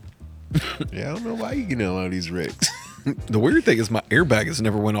why. Yeah, I don't know why you get in all these wrecks. The weird thing is my airbag has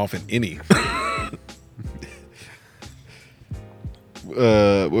never went off in any.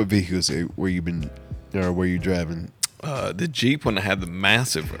 What vehicles were you driving? The Jeep, when I had the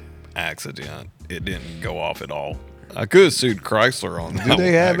massive accident, it didn't go off at all. I could have sued Chrysler on that. Do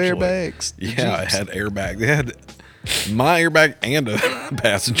they have actually. airbags? Yeah, I had airbag. They had my airbag and a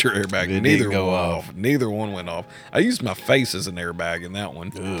passenger airbag. It Neither didn't go one off. Neither one went off. I used my face as an airbag in that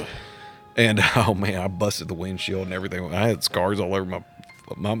one. Ugh. And oh man, I busted the windshield and everything. I had scars all over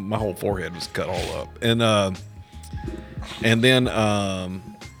my whole forehead was cut all up. And then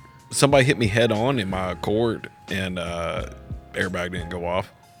somebody hit me head on in my Accord, and airbag didn't go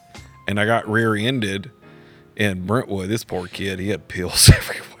off. And I got rear-ended in Brentwood. This poor kid, he had pills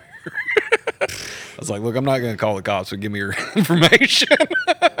everywhere. I was like, look, I'm not going to call the cops, so give me your information.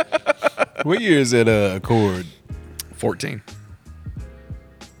 What year is that Accord? 14.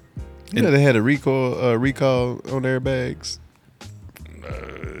 You know they had a recall on airbags.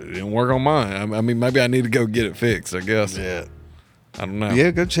 It didn't work on mine. I mean, maybe I need to go get it fixed, I guess. Yeah. I don't know.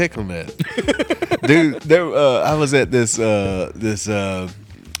 Yeah, go check on that. Dude, I was at this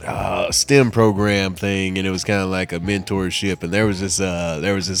STEM program thing, and it was kind of like a mentorship, and there was this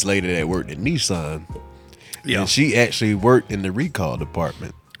lady that worked at Nissan. Yeah. And she actually worked in the recall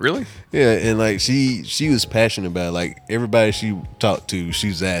department. Really? Yeah, and like she was passionate about it. Like everybody she talked to, she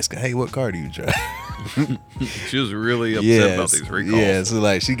was asking, "Hey, what car do you drive?" She was really upset about these recalls. Yeah, so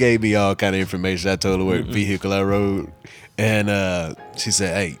like she gave me all kind of information. I told her what vehicle I rode, and she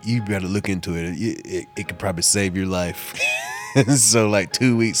said, "Hey, you better look into it. It could probably save your life." So like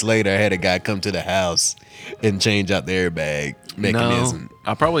 2 weeks later, I had a guy come to the house and change out the airbag mechanism.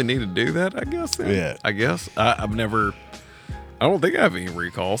 No, I probably need to do that, I guess. Then. Yeah. I guess. I've never... I don't think I have any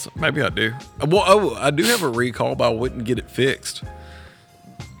recalls. Maybe I do. Well, I do have a recall, but I wouldn't get it fixed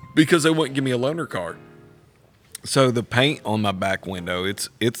because they wouldn't give me a loaner card. So the paint on my back window,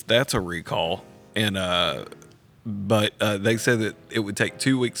 that's a recall, and but they said that it would take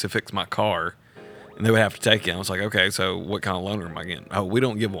 2 weeks to fix my car, and they would have to take it. I was like, okay, so what kind of loaner am I getting? Oh, we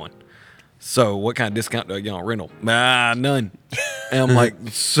don't give one. So what kind of discount do I get on rental? None. And I'm like,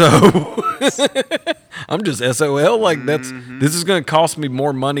 so I'm just SOL. Like this is going to cost me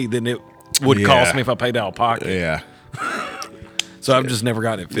more money than it would cost me if I paid out of pocket. Yeah. So I've just never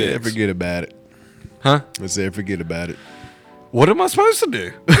gotten it fixed. Yeah, forget about it. Huh? I said, forget about it. What am I supposed to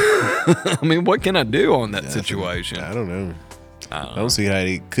do? I mean, what can I do on that situation? I don't know. I don't see how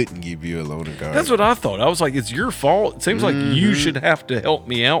they couldn't give you a loaner card. That's what I thought. I was like, it's your fault. It seems like you should have to help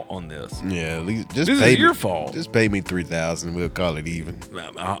me out on this. Yeah, at least just This pay is me, your fault. Just pay me $3,000. We'll call it even.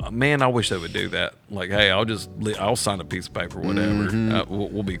 Man, I wish they would do that. Like, hey, I'll sign a piece of paper, whatever.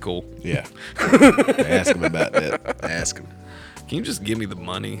 We'll be cool. Yeah. Ask him about that. Ask him. Can you just give me the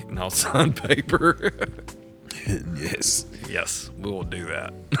money and I'll sign paper? Yes. Yes, we will do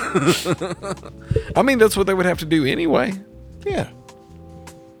that. I mean, that's what they would have to do anyway. Yeah.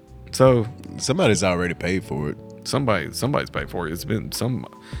 So Somebody's already paid for it. somebody's paid for it. It's been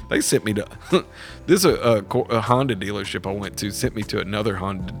they sent me to this a Honda dealership I went to sent me to another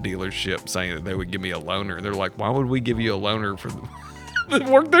Honda dealership saying that they would give me a loaner. They're like, why would we give you a loaner for the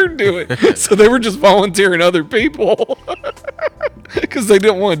work they're doing? So they were just volunteering other people because they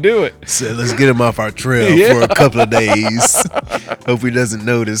didn't want to do it. So let's get him off our trail for a couple of days. Hope he doesn't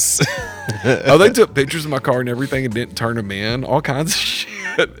notice. Oh, they took pictures of my car and everything and didn't turn them in. All kinds of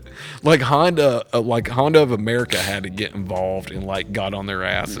shit. Like Honda of America had to get involved and like got on their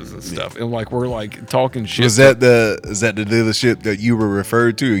asses and stuff. And like we're like talking shit. Is that the dealership that you were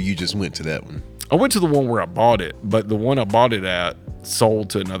referred to, or you just went to that one? I went to the one where I bought it, but the one I bought it at sold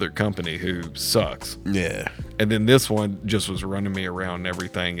to another company who sucks. Yeah. And then this one just was running me around and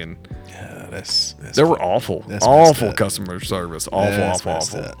everything, and that's they were awful. That's Awful customer service. That's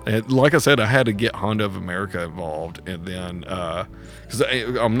Awful. And like I said, I had to get Honda of America involved, and then because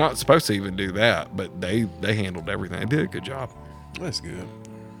I'm not supposed to even do that, but they handled everything. They did a good job. That's good.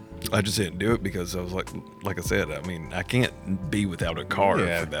 I just didn't do it because I was like I said, I mean, I can't be without a car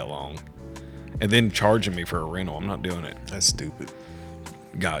for that long. And then charging me for a rental. I'm not doing it. That's stupid.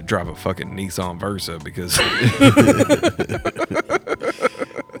 Gotta drive a fucking Nissan Versa because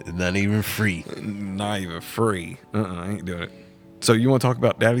Not even free. Not even free. I ain't doing it. So you want to talk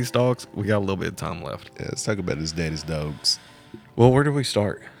about daddy's dogs? We got a little bit of time left. Yeah, let's talk about his daddy's dogs. Well, where do we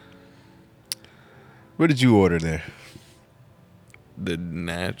start? What did you order there? The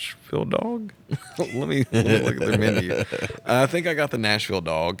Nashville dog? let me look at their menu. I think I got the Nashville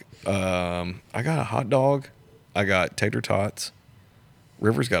dog. I got a hot dog. I got tater tots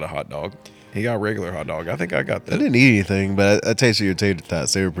Rivers got a hot dog. He got a regular hot dog. I think I got I that. didn't eat anything, but I tasted your tater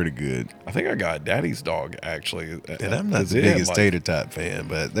tots. They were pretty good. I think I got Daddy's dog actually. And I'm not the biggest tater tot fan,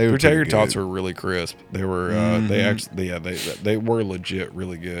 but they were Their pretty tater tots good. were really crisp. They were they were legit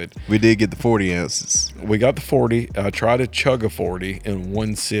really good. We did get the 40 ounces. We got the 40. I tried to chug a 40 in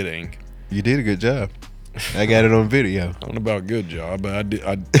one sitting. You did a good job. I got it on video. I don't know about a good job, but I did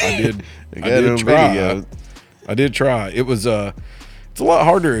I did Video. I did try. It's a lot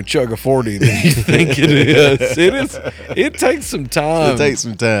harder to chug a 40 than you think it is. It takes some time. It takes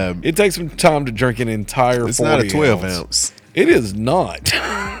some time. It takes some time to drink an entire 40 It's not a 12 ounce. ounce. It is not.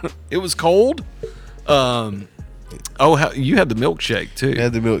 It was cold. You had the milkshake too. I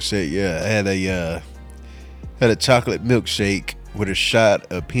had the milkshake, yeah. I had a chocolate milkshake with a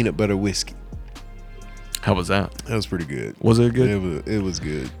shot of peanut butter whiskey. How was that? That was pretty good. Was it good? It was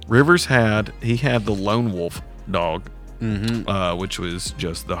good. Rivers had the Lone Wolf dog, which was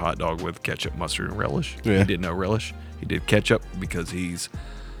just the hot dog with ketchup, mustard, and relish. Yeah. He did no relish. He did ketchup because he's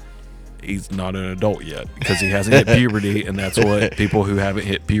not an adult yet because he hasn't hit puberty, and that's what people who haven't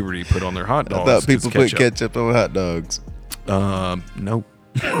hit puberty put on their hot dogs. I thought people put ketchup on hot dogs. No.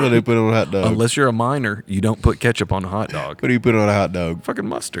 What do they put on a hot dog? Unless you're a minor, you don't put ketchup on a hot dog. What do you put on a hot dog? Fucking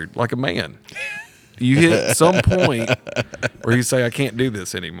mustard, like a man. You hit some point where you say, I can't do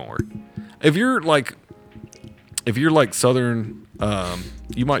this anymore. If you're like Southern,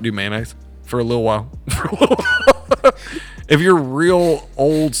 you might do mayonnaise for a little while. If you're real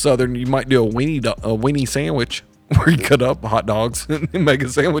old Southern, you might do a weenie sandwich where you cut up hot dogs and make a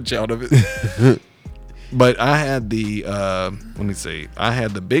sandwich out of it. But I had I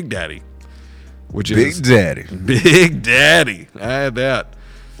had the Big Daddy, which is Big Daddy. I had that.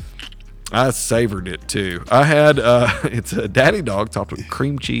 I savored it too. I had it's a daddy dog topped with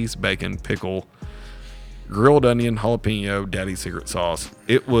cream cheese, bacon, pickle, grilled onion, jalapeno, daddy secret sauce.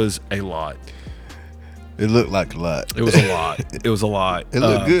 It was a lot. It looked like a lot. It was a lot. It was a lot. It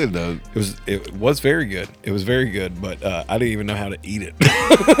looked good though. It was very good. It was very good, but I didn't even know how to eat it.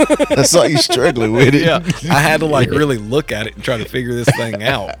 I saw you struggling with it. Yeah, I had to really look at it and try to figure this thing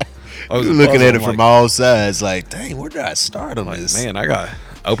out. I was looking at it from all sides, like, dang, where did I start on this? Man, I got to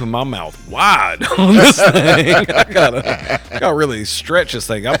open my mouth wide on this thing. I gotta really stretch this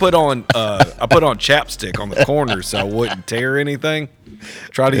thing. I put on chapstick on the corners so I wouldn't tear anything.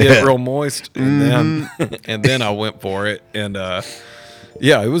 Try to get it real moist, and then I went for it. And it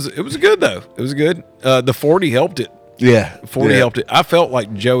was good though. It was good. The 40 helped it. Yeah, 40 helped it. I felt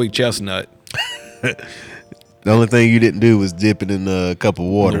like Joey Chestnut. The only thing you didn't do was dip it in a cup of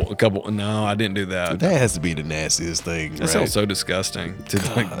water. No, I didn't do that. That has to be the nastiest thing. That sounds so disgusting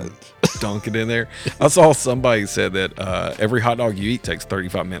to dunk it in there. I saw somebody said that every hot dog you eat takes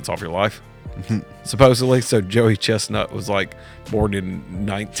 35 minutes off your life, supposedly. So Joey Chestnut was like born in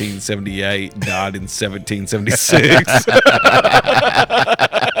 1978, died in 1776.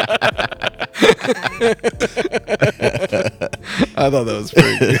 I thought that was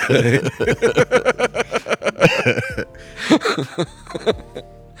pretty good.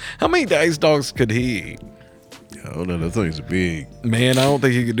 How many daddy's dogs could he eat? I don't know. Those things are big. Man, I don't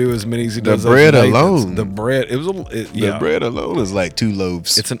think he could do as many as he does. The bread alone. The bread. The bread alone is like 2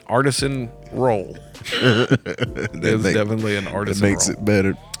 loaves. It's an artisan roll. It's definitely an artisan roll. That makes it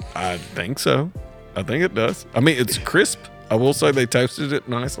better. I think so. I think it does. I mean, it's crisp. I will say they toasted it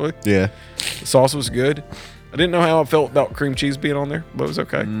nicely. Yeah. The sauce was good. I didn't know how I felt about cream cheese being on there, but it was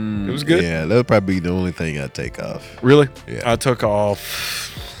okay. It was good. Yeah, that would probably be the only thing I'd take off. Really? Yeah. I took off,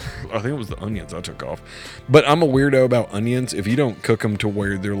 I think it was the onions I took off. But I'm a weirdo about onions. If you don't cook them to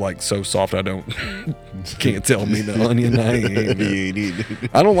where they're like so soft, can't tell me the onion.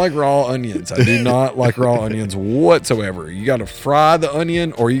 I don't like raw onions. I do not like raw onions whatsoever. You got to fry the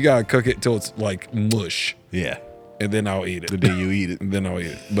onion or you got to cook it till it's like mush. Yeah. And then I'll eat it. Then you eat it. And then I'll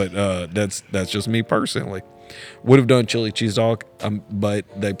eat it. But that's just me personally. Would have done chili cheese dog, but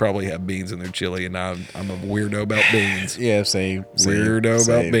they probably have beans in their chili, and I'm a weirdo about beans. Yeah, same. Weirdo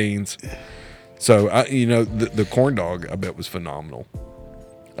about beans. So the corn dog I bet was phenomenal.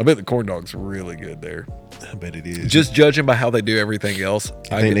 I bet the corn dog's really good there. I bet it is. Just judging by how they do everything else,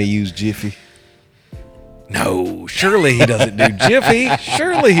 I think they use Jiffy. No, surely he doesn't do Jiffy.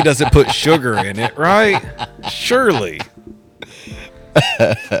 Surely he doesn't put sugar in it, right? Surely.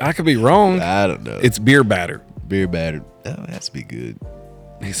 I could be wrong. I don't know. It's beer batter. Beer batter. Oh, it has to be good.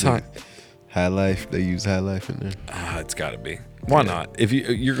 It's not. High Life. They use High Life in there. It's got to be. Why not? If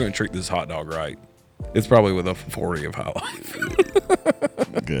you're going to treat this hot dog right, it's probably with a 40 of High Life.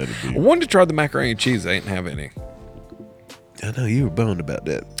 Gotta be. I wanted to try the macaroni and cheese. They didn't have any. I know you were bummed about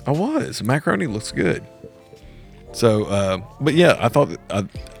that. I was. Macaroni looks good. So, but yeah, I thought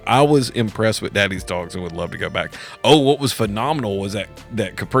I was impressed with Daddy's Dogs and would love to go back. Oh, what was phenomenal was that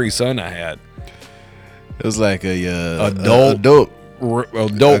Capri Sun I had. It was like a adult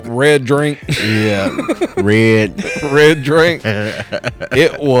red drink. Yeah, red drink.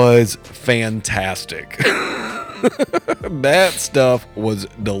 It was fantastic. That stuff was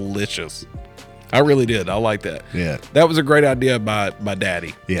delicious. I really did. I like that. Yeah, that was a great idea by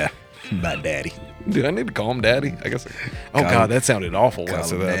Daddy. Yeah, by Daddy. Dude, I need to call him Daddy. I guess. God, that sounded awful. Call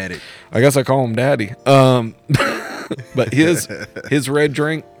him Daddy. I guess I call him Daddy. But his red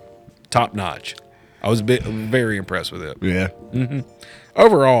drink, top notch. I was very impressed with it. Yeah. Mm-hmm.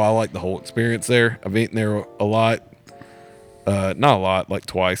 Overall, I like the whole experience there. I've eaten there a lot. Not a lot, like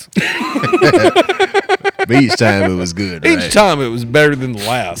twice. But each time it was good. Each time it was better than the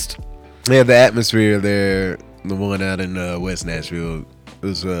last. Yeah, the atmosphere there, the one out in West Nashville,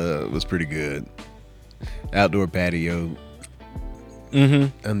 was pretty good. Outdoor patio,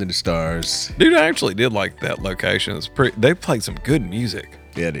 under the stars. Dude, I actually did like that location. It's pretty. They played some good music.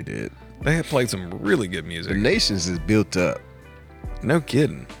 Yeah, they did. They had played some really good music. The Nations is built up. No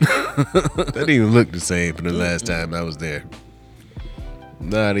kidding. That didn't even look the same from the last time I was there.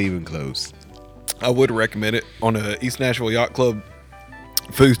 Not even close. I would recommend it on a East Nashville Yacht Club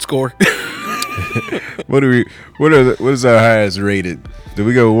food score. What is our highest rated? Do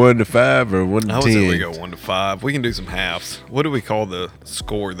we go 1 to 5 or 1 to 10? I would say we go 1 to 5. We can do some halves. What do we call the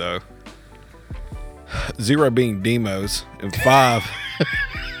score though? 0 being Demos and 5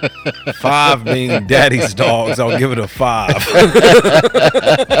 being Daddy's Dogs. I'll give it a 5.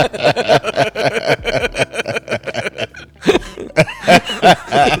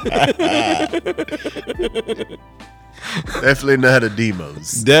 Definitely not a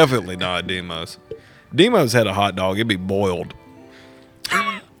Demos. Definitely not a Demos. Demos had a hot dog. It'd be boiled.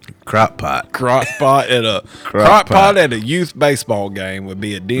 Crock pot at a crock pot at a youth baseball game would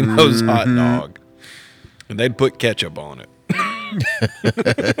be a Demos hot dog, and they'd put ketchup on it.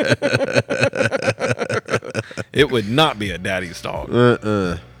 It would not be a Daddy's Dog.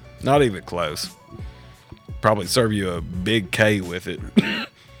 Not even close. Probably serve you a big K with it.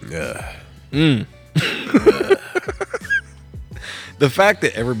 The fact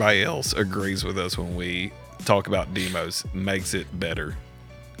that everybody else agrees with us when we talk about Demos makes it better.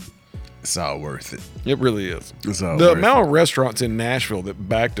 It's all worth it. It really is. It's all the worth amount it. of restaurants in Nashville that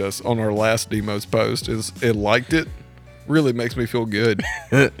backed us on our last Demos post and liked it really makes me feel good.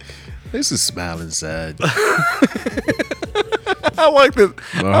 There's a smile inside. I like that.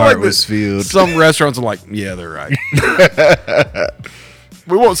 My heart was filled. Some restaurants are like, yeah, they're right.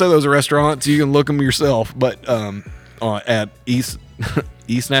 We won't say those are restaurants. You can look them yourself, but at East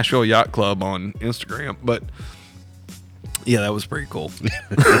Nashville Yacht Club on Instagram. But yeah, that was pretty cool.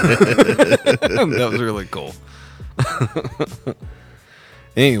 That was really cool.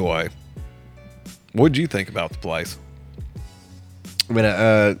 Anyway, what'd you think about the place? I mean,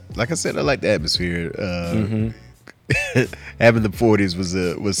 like I said, I like the atmosphere. Having the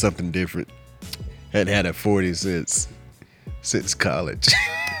 40s was something different. Hadn't had a 40 since college.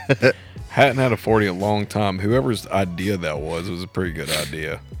 Hadn't had a 40 in a long time. Whoever's idea that was a pretty good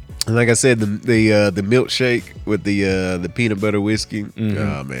idea. And like I said, the milkshake with the peanut butter whiskey.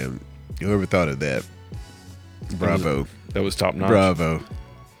 Oh man, whoever thought of that? Bravo. That was top notch. Bravo.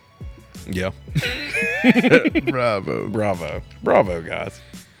 Yeah. Bravo, guys.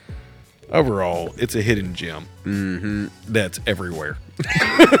 Overall, it's a hidden gem that's everywhere.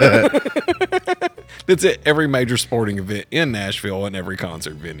 That's at every major sporting event in Nashville and every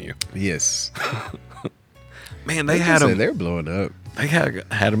concert venue. Yes. Man, they had them. They're blowing up. They had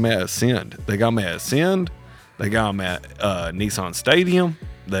them at Ascend. They got them at Ascend. They got them at Nissan Stadium.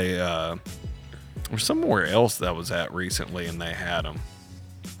 They or somewhere else that was at recently, and they had them.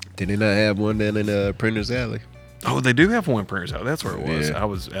 Did they not have one down in Printer's Alley? Oh, they do have one in Printers Alley. That's where it was. Yeah. I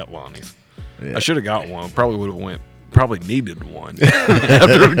was at Lonnie's. Yeah. I should have got one. Probably needed one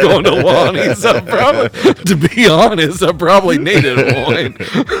after going to Lonnie's. To be honest, I probably needed one.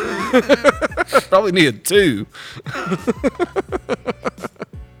 Probably needed 2.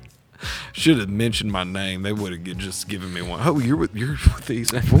 Should have mentioned my name. They would have just given me one. Oh, you're with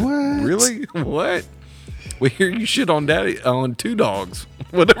these. What? Really? What? We hear you shit on Daddy on 2 dogs.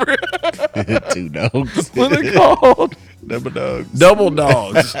 Whatever. 2 dogs. What are they called? Double dogs. Double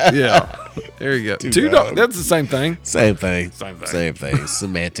dogs. Yeah. There you go. 2 dogs. That's the same thing. Same thing. Same thing. Same thing.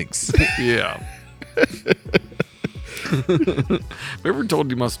 Semantics. Yeah. Ever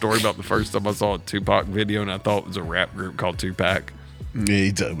told you my story about the first time I saw a Tupac video and I thought it was a rap group called Tupac? Yeah,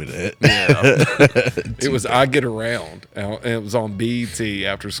 he told me that. Yeah. It was I Get Around. And it was on BET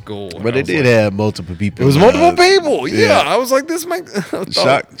after school. But it did have multiple people. It was multiple people. Yeah. I was like, this makes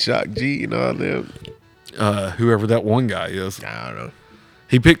Shock G and all them. Whoever that one guy is. I don't know.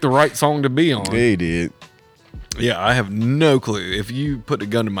 He picked the right song to be on. Yeah, he did. Yeah, I have no clue. If you put a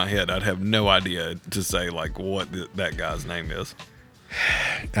gun to my head, I'd have no idea to say like what that guy's name is.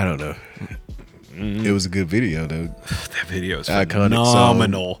 I don't know. It was a good video though. That video is phenomenal.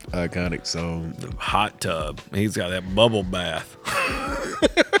 Phenomenal. Iconic song. Hot tub. He's got that bubble bath.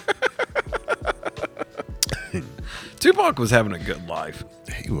 Tupac was having a good life.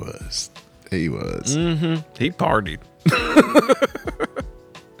 He was. He partied.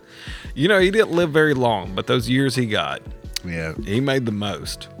 You know, he didn't live very long, but those years he got, yeah, he made the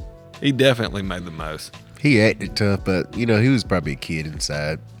most. He definitely made the most. He acted tough, but you know, he was probably a kid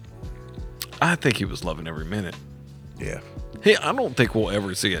inside. I think he was loving every minute. Yeah. I don't think we'll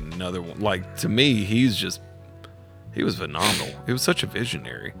ever see another one. Like, to me, he was phenomenal. He was such a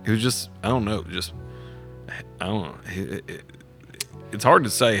visionary. He was just, I don't know. It's hard to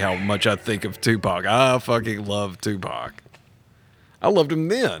say how much I think of Tupac. I fucking love Tupac. I loved him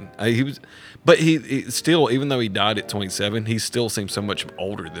then. But he still, even though he died at 27, he still seems so much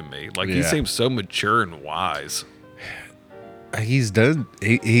older than me. Like, he seems so mature and wise. He's done.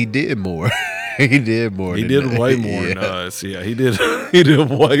 He did more. He did more. He did way more than us. Yeah, he did. He did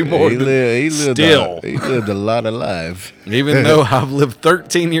way more. He lived a lot of life. Even though I've lived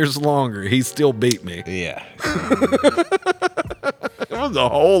 13 years longer, he still beat me. Yeah. It was a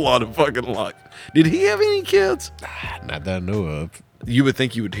whole lot of fucking life. Did he have any kids? Not that I know of. You would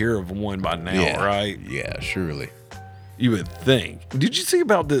think you would hear of one by now, right? Yeah, surely. You would think. Did you see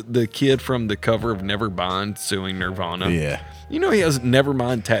about the kid from the cover of Nevermind suing Nirvana? Yeah. You know he has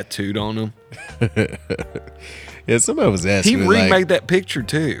Nevermind tattooed on him? Yeah, somebody was asking. He remade that picture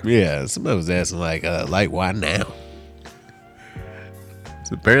too. Yeah, somebody was asking like why now?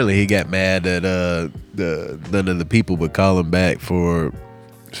 So apparently he got mad that none of the people would call him back for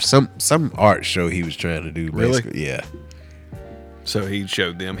some art show he was trying to do. Basically. Really? Yeah. So he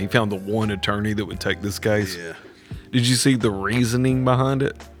showed them. He found the one attorney that would take this case. Yeah. Did you see the reasoning behind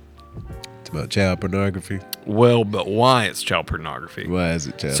it? It's about child pornography. Well, but why it's child pornography? Why is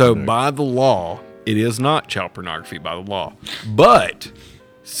it child pornography? pornography? By the law, it is not child pornography by the law. But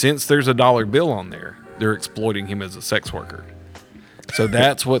since there's a dollar bill on there, they're exploiting him as a sex worker. So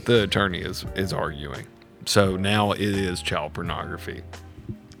that's what the attorney is arguing. So now it is child pornography.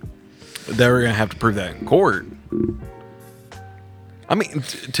 They're going to have to prove that in court. I mean,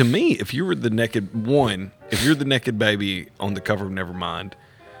 to me, if you're the naked baby on the cover of Nevermind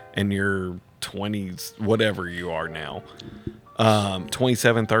and you're 20s, whatever you are now,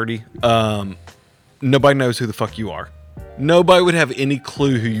 27, 30, nobody knows who the fuck you are. Nobody would have any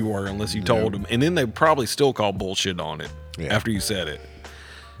clue who you are unless you told them. And then they probably still call bullshit on it after you said it.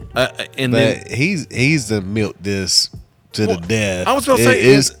 Then he's the milk this to the death. I was about to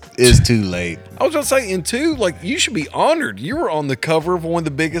say it's too late. I was going to say, and two, like, you should be honored. You were on the cover of one of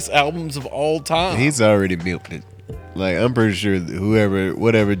the biggest albums of all time. He's already milked it. Like, I'm pretty sure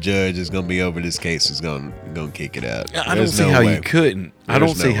whatever judge is going to be over this case is going to kick it out. I don't see how you couldn't. I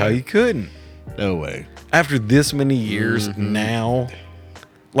don't see how you couldn't. No way. After this many years now,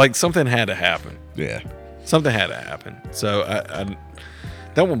 like, something had to happen. Yeah. Something had to happen. So,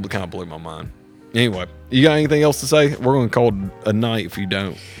 that one kind of blew my mind. Anyway, you got anything else to say? We're going to call it a night if you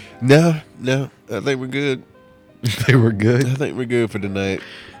don't. No. I think we're good. They were good? I think we're good for tonight.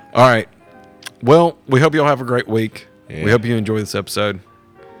 All right. Well, we hope y'all have a great week. Yeah. We hope you enjoy this episode.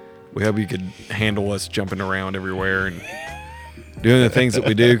 We hope you could handle us jumping around everywhere and doing the things that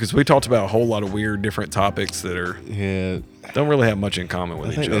we do, because we talked about a whole lot of weird, different topics that don't really have much in common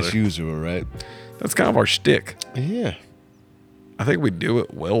with each other. That's usual, right? That's kind of our shtick. Yeah. I think we do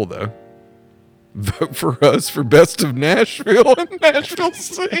it well, though. Vote for us for Best of Nashville and Nashville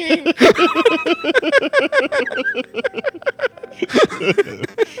Scene.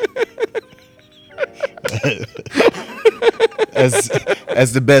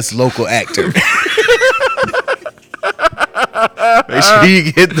 as the best local actor. Make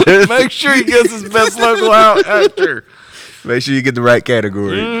sure he gets his best local actor. Make sure you get the right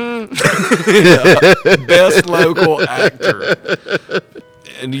category. Yeah, best local actor.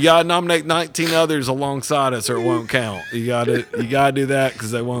 And you gotta nominate 19 others alongside us, or it won't count. You gotta do that, because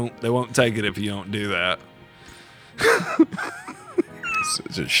they won't take it if you don't do that.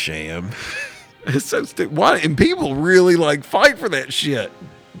 Such a sham. It's so stupid. Why? And people really like fight for that shit.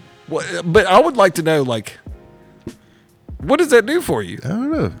 What? But I would like to know, like, what does that do for you? I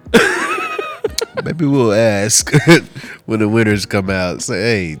don't know. Maybe we'll ask when the winners come out. Say,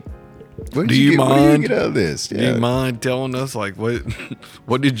 hey, where Do you mind? get out of this? Do you mind telling us like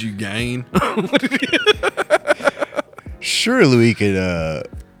what did you gain? Surely we could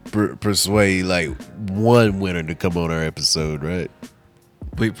persuade like one winner to come on our episode, right?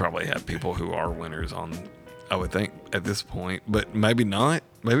 We probably have people who are winners on, I would think, at this point, but maybe not.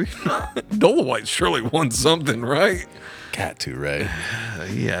 Maybe not. Dolowite surely won something, right? Got to, right?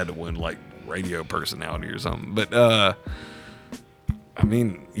 He had to win like radio personality or something. But I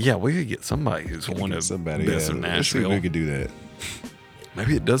mean, yeah, we could get somebody who's won a Best of Let's see if Nashville. we could do that.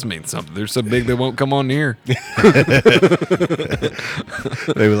 Maybe it does mean something. They're so big they won't come on here. They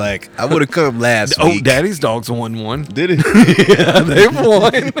were like, I would have come last week. Oh, Daddy's Dogs won one. Did it? Yeah, they've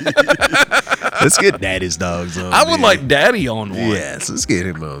won. Let's get Daddy's Dogs on. I would like Daddy on one. Yes, let's get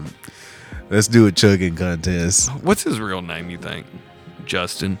him on. Let's do a chugging contest. What's his real name, you think?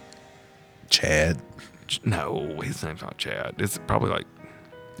 Justin? Chad. No, his name's not Chad. It's probably like...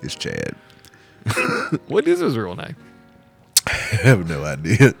 It's Chad. What is his real name? I have no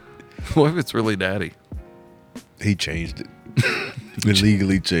idea. What if it's really Daddy? He changed it.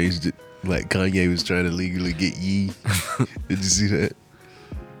 Illegally changed it. Like Kanye was trying to legally get Yee. Did you see that?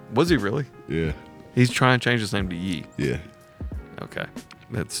 Was he really? Yeah. He's trying to change his name to Yee. Yeah. Okay.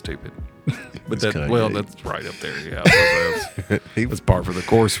 That's stupid. It's But Kanye. that's right up there. Yeah. He That's par for the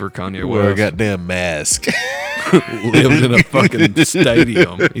course for Kanye wore a West. goddamn mask. Lived in a fucking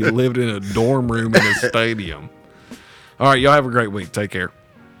stadium. He lived in a dorm room in a stadium. All right, y'all have a great week. Take care.